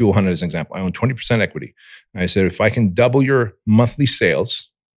I'll use Fuel 100 as an example. I own 20% equity. And I said, if I can double your monthly sales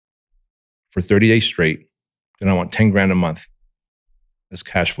for 30 days straight, then I want 10 grand a month as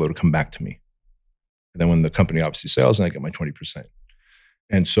cash flow to come back to me. And then when the company obviously sells, and I get my 20%.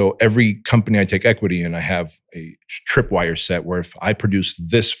 And so every company I take equity in, I have a tripwire set where if I produce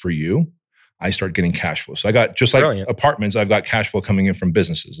this for you, I start getting cash flow. So I got, just like apartments, I've got cash flow coming in from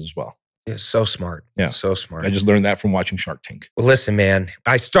businesses as well. It's so smart. Yeah. So smart. I just learned that from watching Shark Tank. Well, listen, man,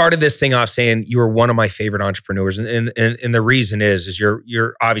 I started this thing off saying you were one of my favorite entrepreneurs. And the reason is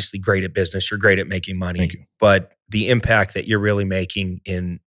you're obviously great at business. You're great at making money. Thank you. But the impact that you're really making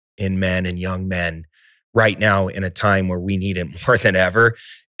in men and young men right now in a time where we need it more than ever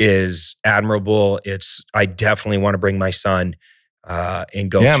is admirable. I definitely want to bring my son and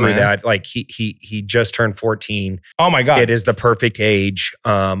go through that. Like he just turned 14. Oh my God. It is the perfect age.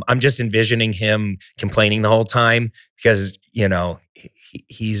 I'm just envisioning him complaining the whole time because, you know,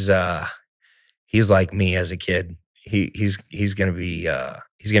 he's like me as a kid. He's going to be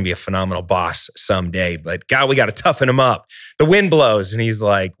a phenomenal boss someday, but God, we got to toughen him up. The wind blows and he's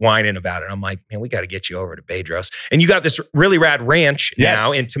like whining about it. I'm like, man, we got to get you over to Bedros. And you got this really rad ranch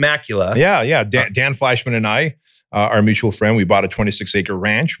now in Temecula. Yeah. Dan Flashman and I, our mutual friend, we bought a 26-acre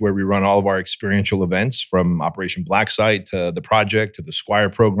ranch where we run all of our experiential events from Operation Blacksite to the project to the Squire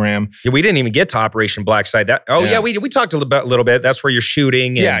program. Yeah, we didn't even get to Operation Blacksite. We talked a little bit. That's where you're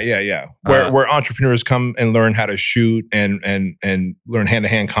shooting. And, Where entrepreneurs come and learn how to shoot and learn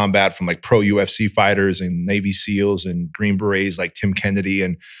hand-to-hand combat from like pro UFC fighters and Navy SEALs and Green Berets like Tim Kennedy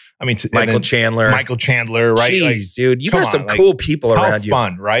and I mean Michael Chandler, right? Jeez, like, dude, you got some cool people around you. How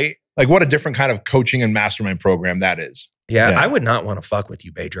fun, right? Like what a different kind of coaching and mastermind program that is. Yeah. I would not want to fuck with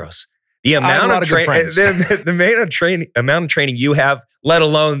you, Bedros. The amount of training you have, let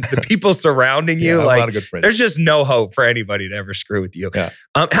alone the people surrounding you, a lot of good friends. There's just no hope for anybody to ever screw with you. Yeah.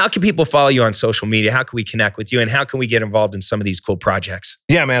 How can people follow you on social media? How can we connect with you? And how can we get involved in some of these cool projects?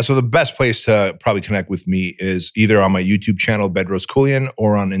 Yeah, man. So the best place to probably connect with me is either on my YouTube channel, Bedros Keuilian,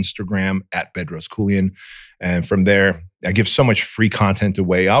 or on Instagram at Bedros Keuilian. And from there, I give so much free content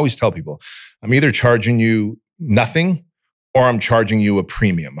away. I always tell people, I'm either charging you nothing or I'm charging you a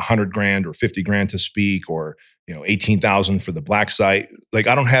premium, 100 grand or 50 grand to speak, or 18,000 for the black site. Like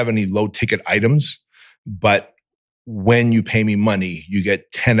I don't have any low ticket items, but when you pay me money, you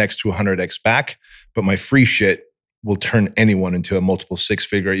get 10x to 100x back. But my free shit will turn anyone into a multiple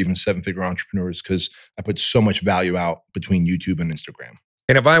 6-figure, even 7-figure entrepreneurs because I put so much value out between YouTube and Instagram.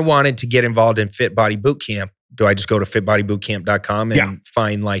 And if I wanted to get involved in Fit Body Bootcamp, do I just go to fitbodybootcamp.com and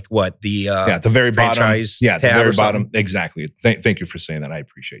find like what the at the very franchise bottom? Yeah, at the very bottom. Something? Exactly. Thank you for saying that. I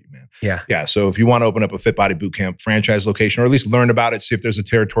appreciate you, man. Yeah. So if you want to open up a Fit Body Bootcamp franchise location, or at least learn about it, see if there's a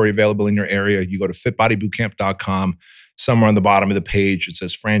territory available in your area, you go to fitbodybootcamp.com. Somewhere on the bottom of the page, it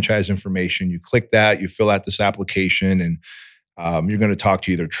says franchise information. You click that, you fill out this application, and you're going to talk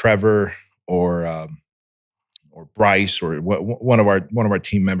to either Trevor or Bryce or one of our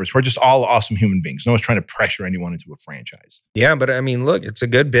team members. We're just all awesome human beings. No one's trying to pressure anyone into a franchise. Yeah, but I mean, look, it's a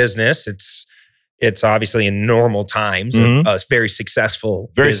good business. It's obviously in normal times, a very successful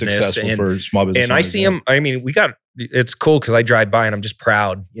business. Successful for small business. And I see him. I mean, it's cool because I drive by and I'm just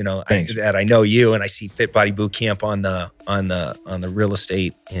proud, that I know you, and I see Fit Body Bootcamp on the real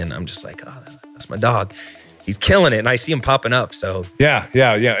estate, and I'm just like, oh, that's my dog. He's killing it, and I see him popping up. So yeah.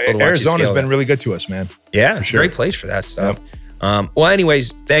 Arizona's been really good to us, man. Yeah, it's a great place for that stuff. Yep. Well,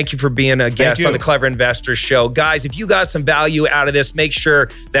 anyways, thank you for being a guest on the Clever Investor Show. Guys, if you got some value out of this, make sure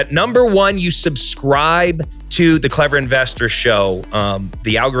that number one, you subscribe to the Clever Investor Show.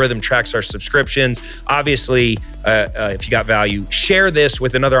 The algorithm tracks our subscriptions. Obviously, if you got value, share this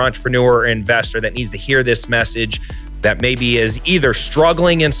with another entrepreneur or investor that needs to hear this message, that maybe is either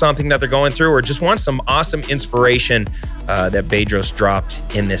struggling in something that they're going through or just wants some awesome inspiration that Bedros dropped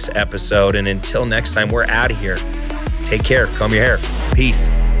in this episode. And until next time, we're out of here. Take care. Comb your hair. Peace.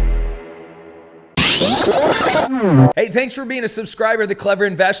 Hey, thanks for being a subscriber of the Clever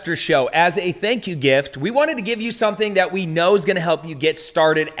Investor Show. As a thank you gift, we wanted to give you something that we know is going to help you get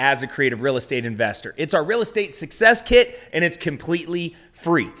started as a creative real estate investor. It's our Real Estate Success Kit, and it's completely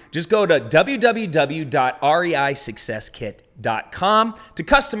free. Just go to www.reisuccesskit.com to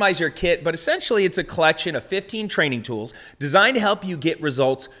customize your kit, but essentially it's a collection of 15 training tools designed to help you get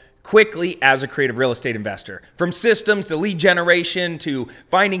results quickly as a creative real estate investor. From systems to lead generation to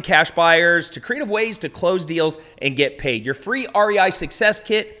finding cash buyers to creative ways to close deals and get paid. Your free REI Success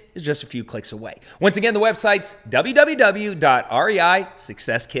Kit is just a few clicks away. Once again, the website's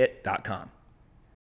www.reisuccesskit.com.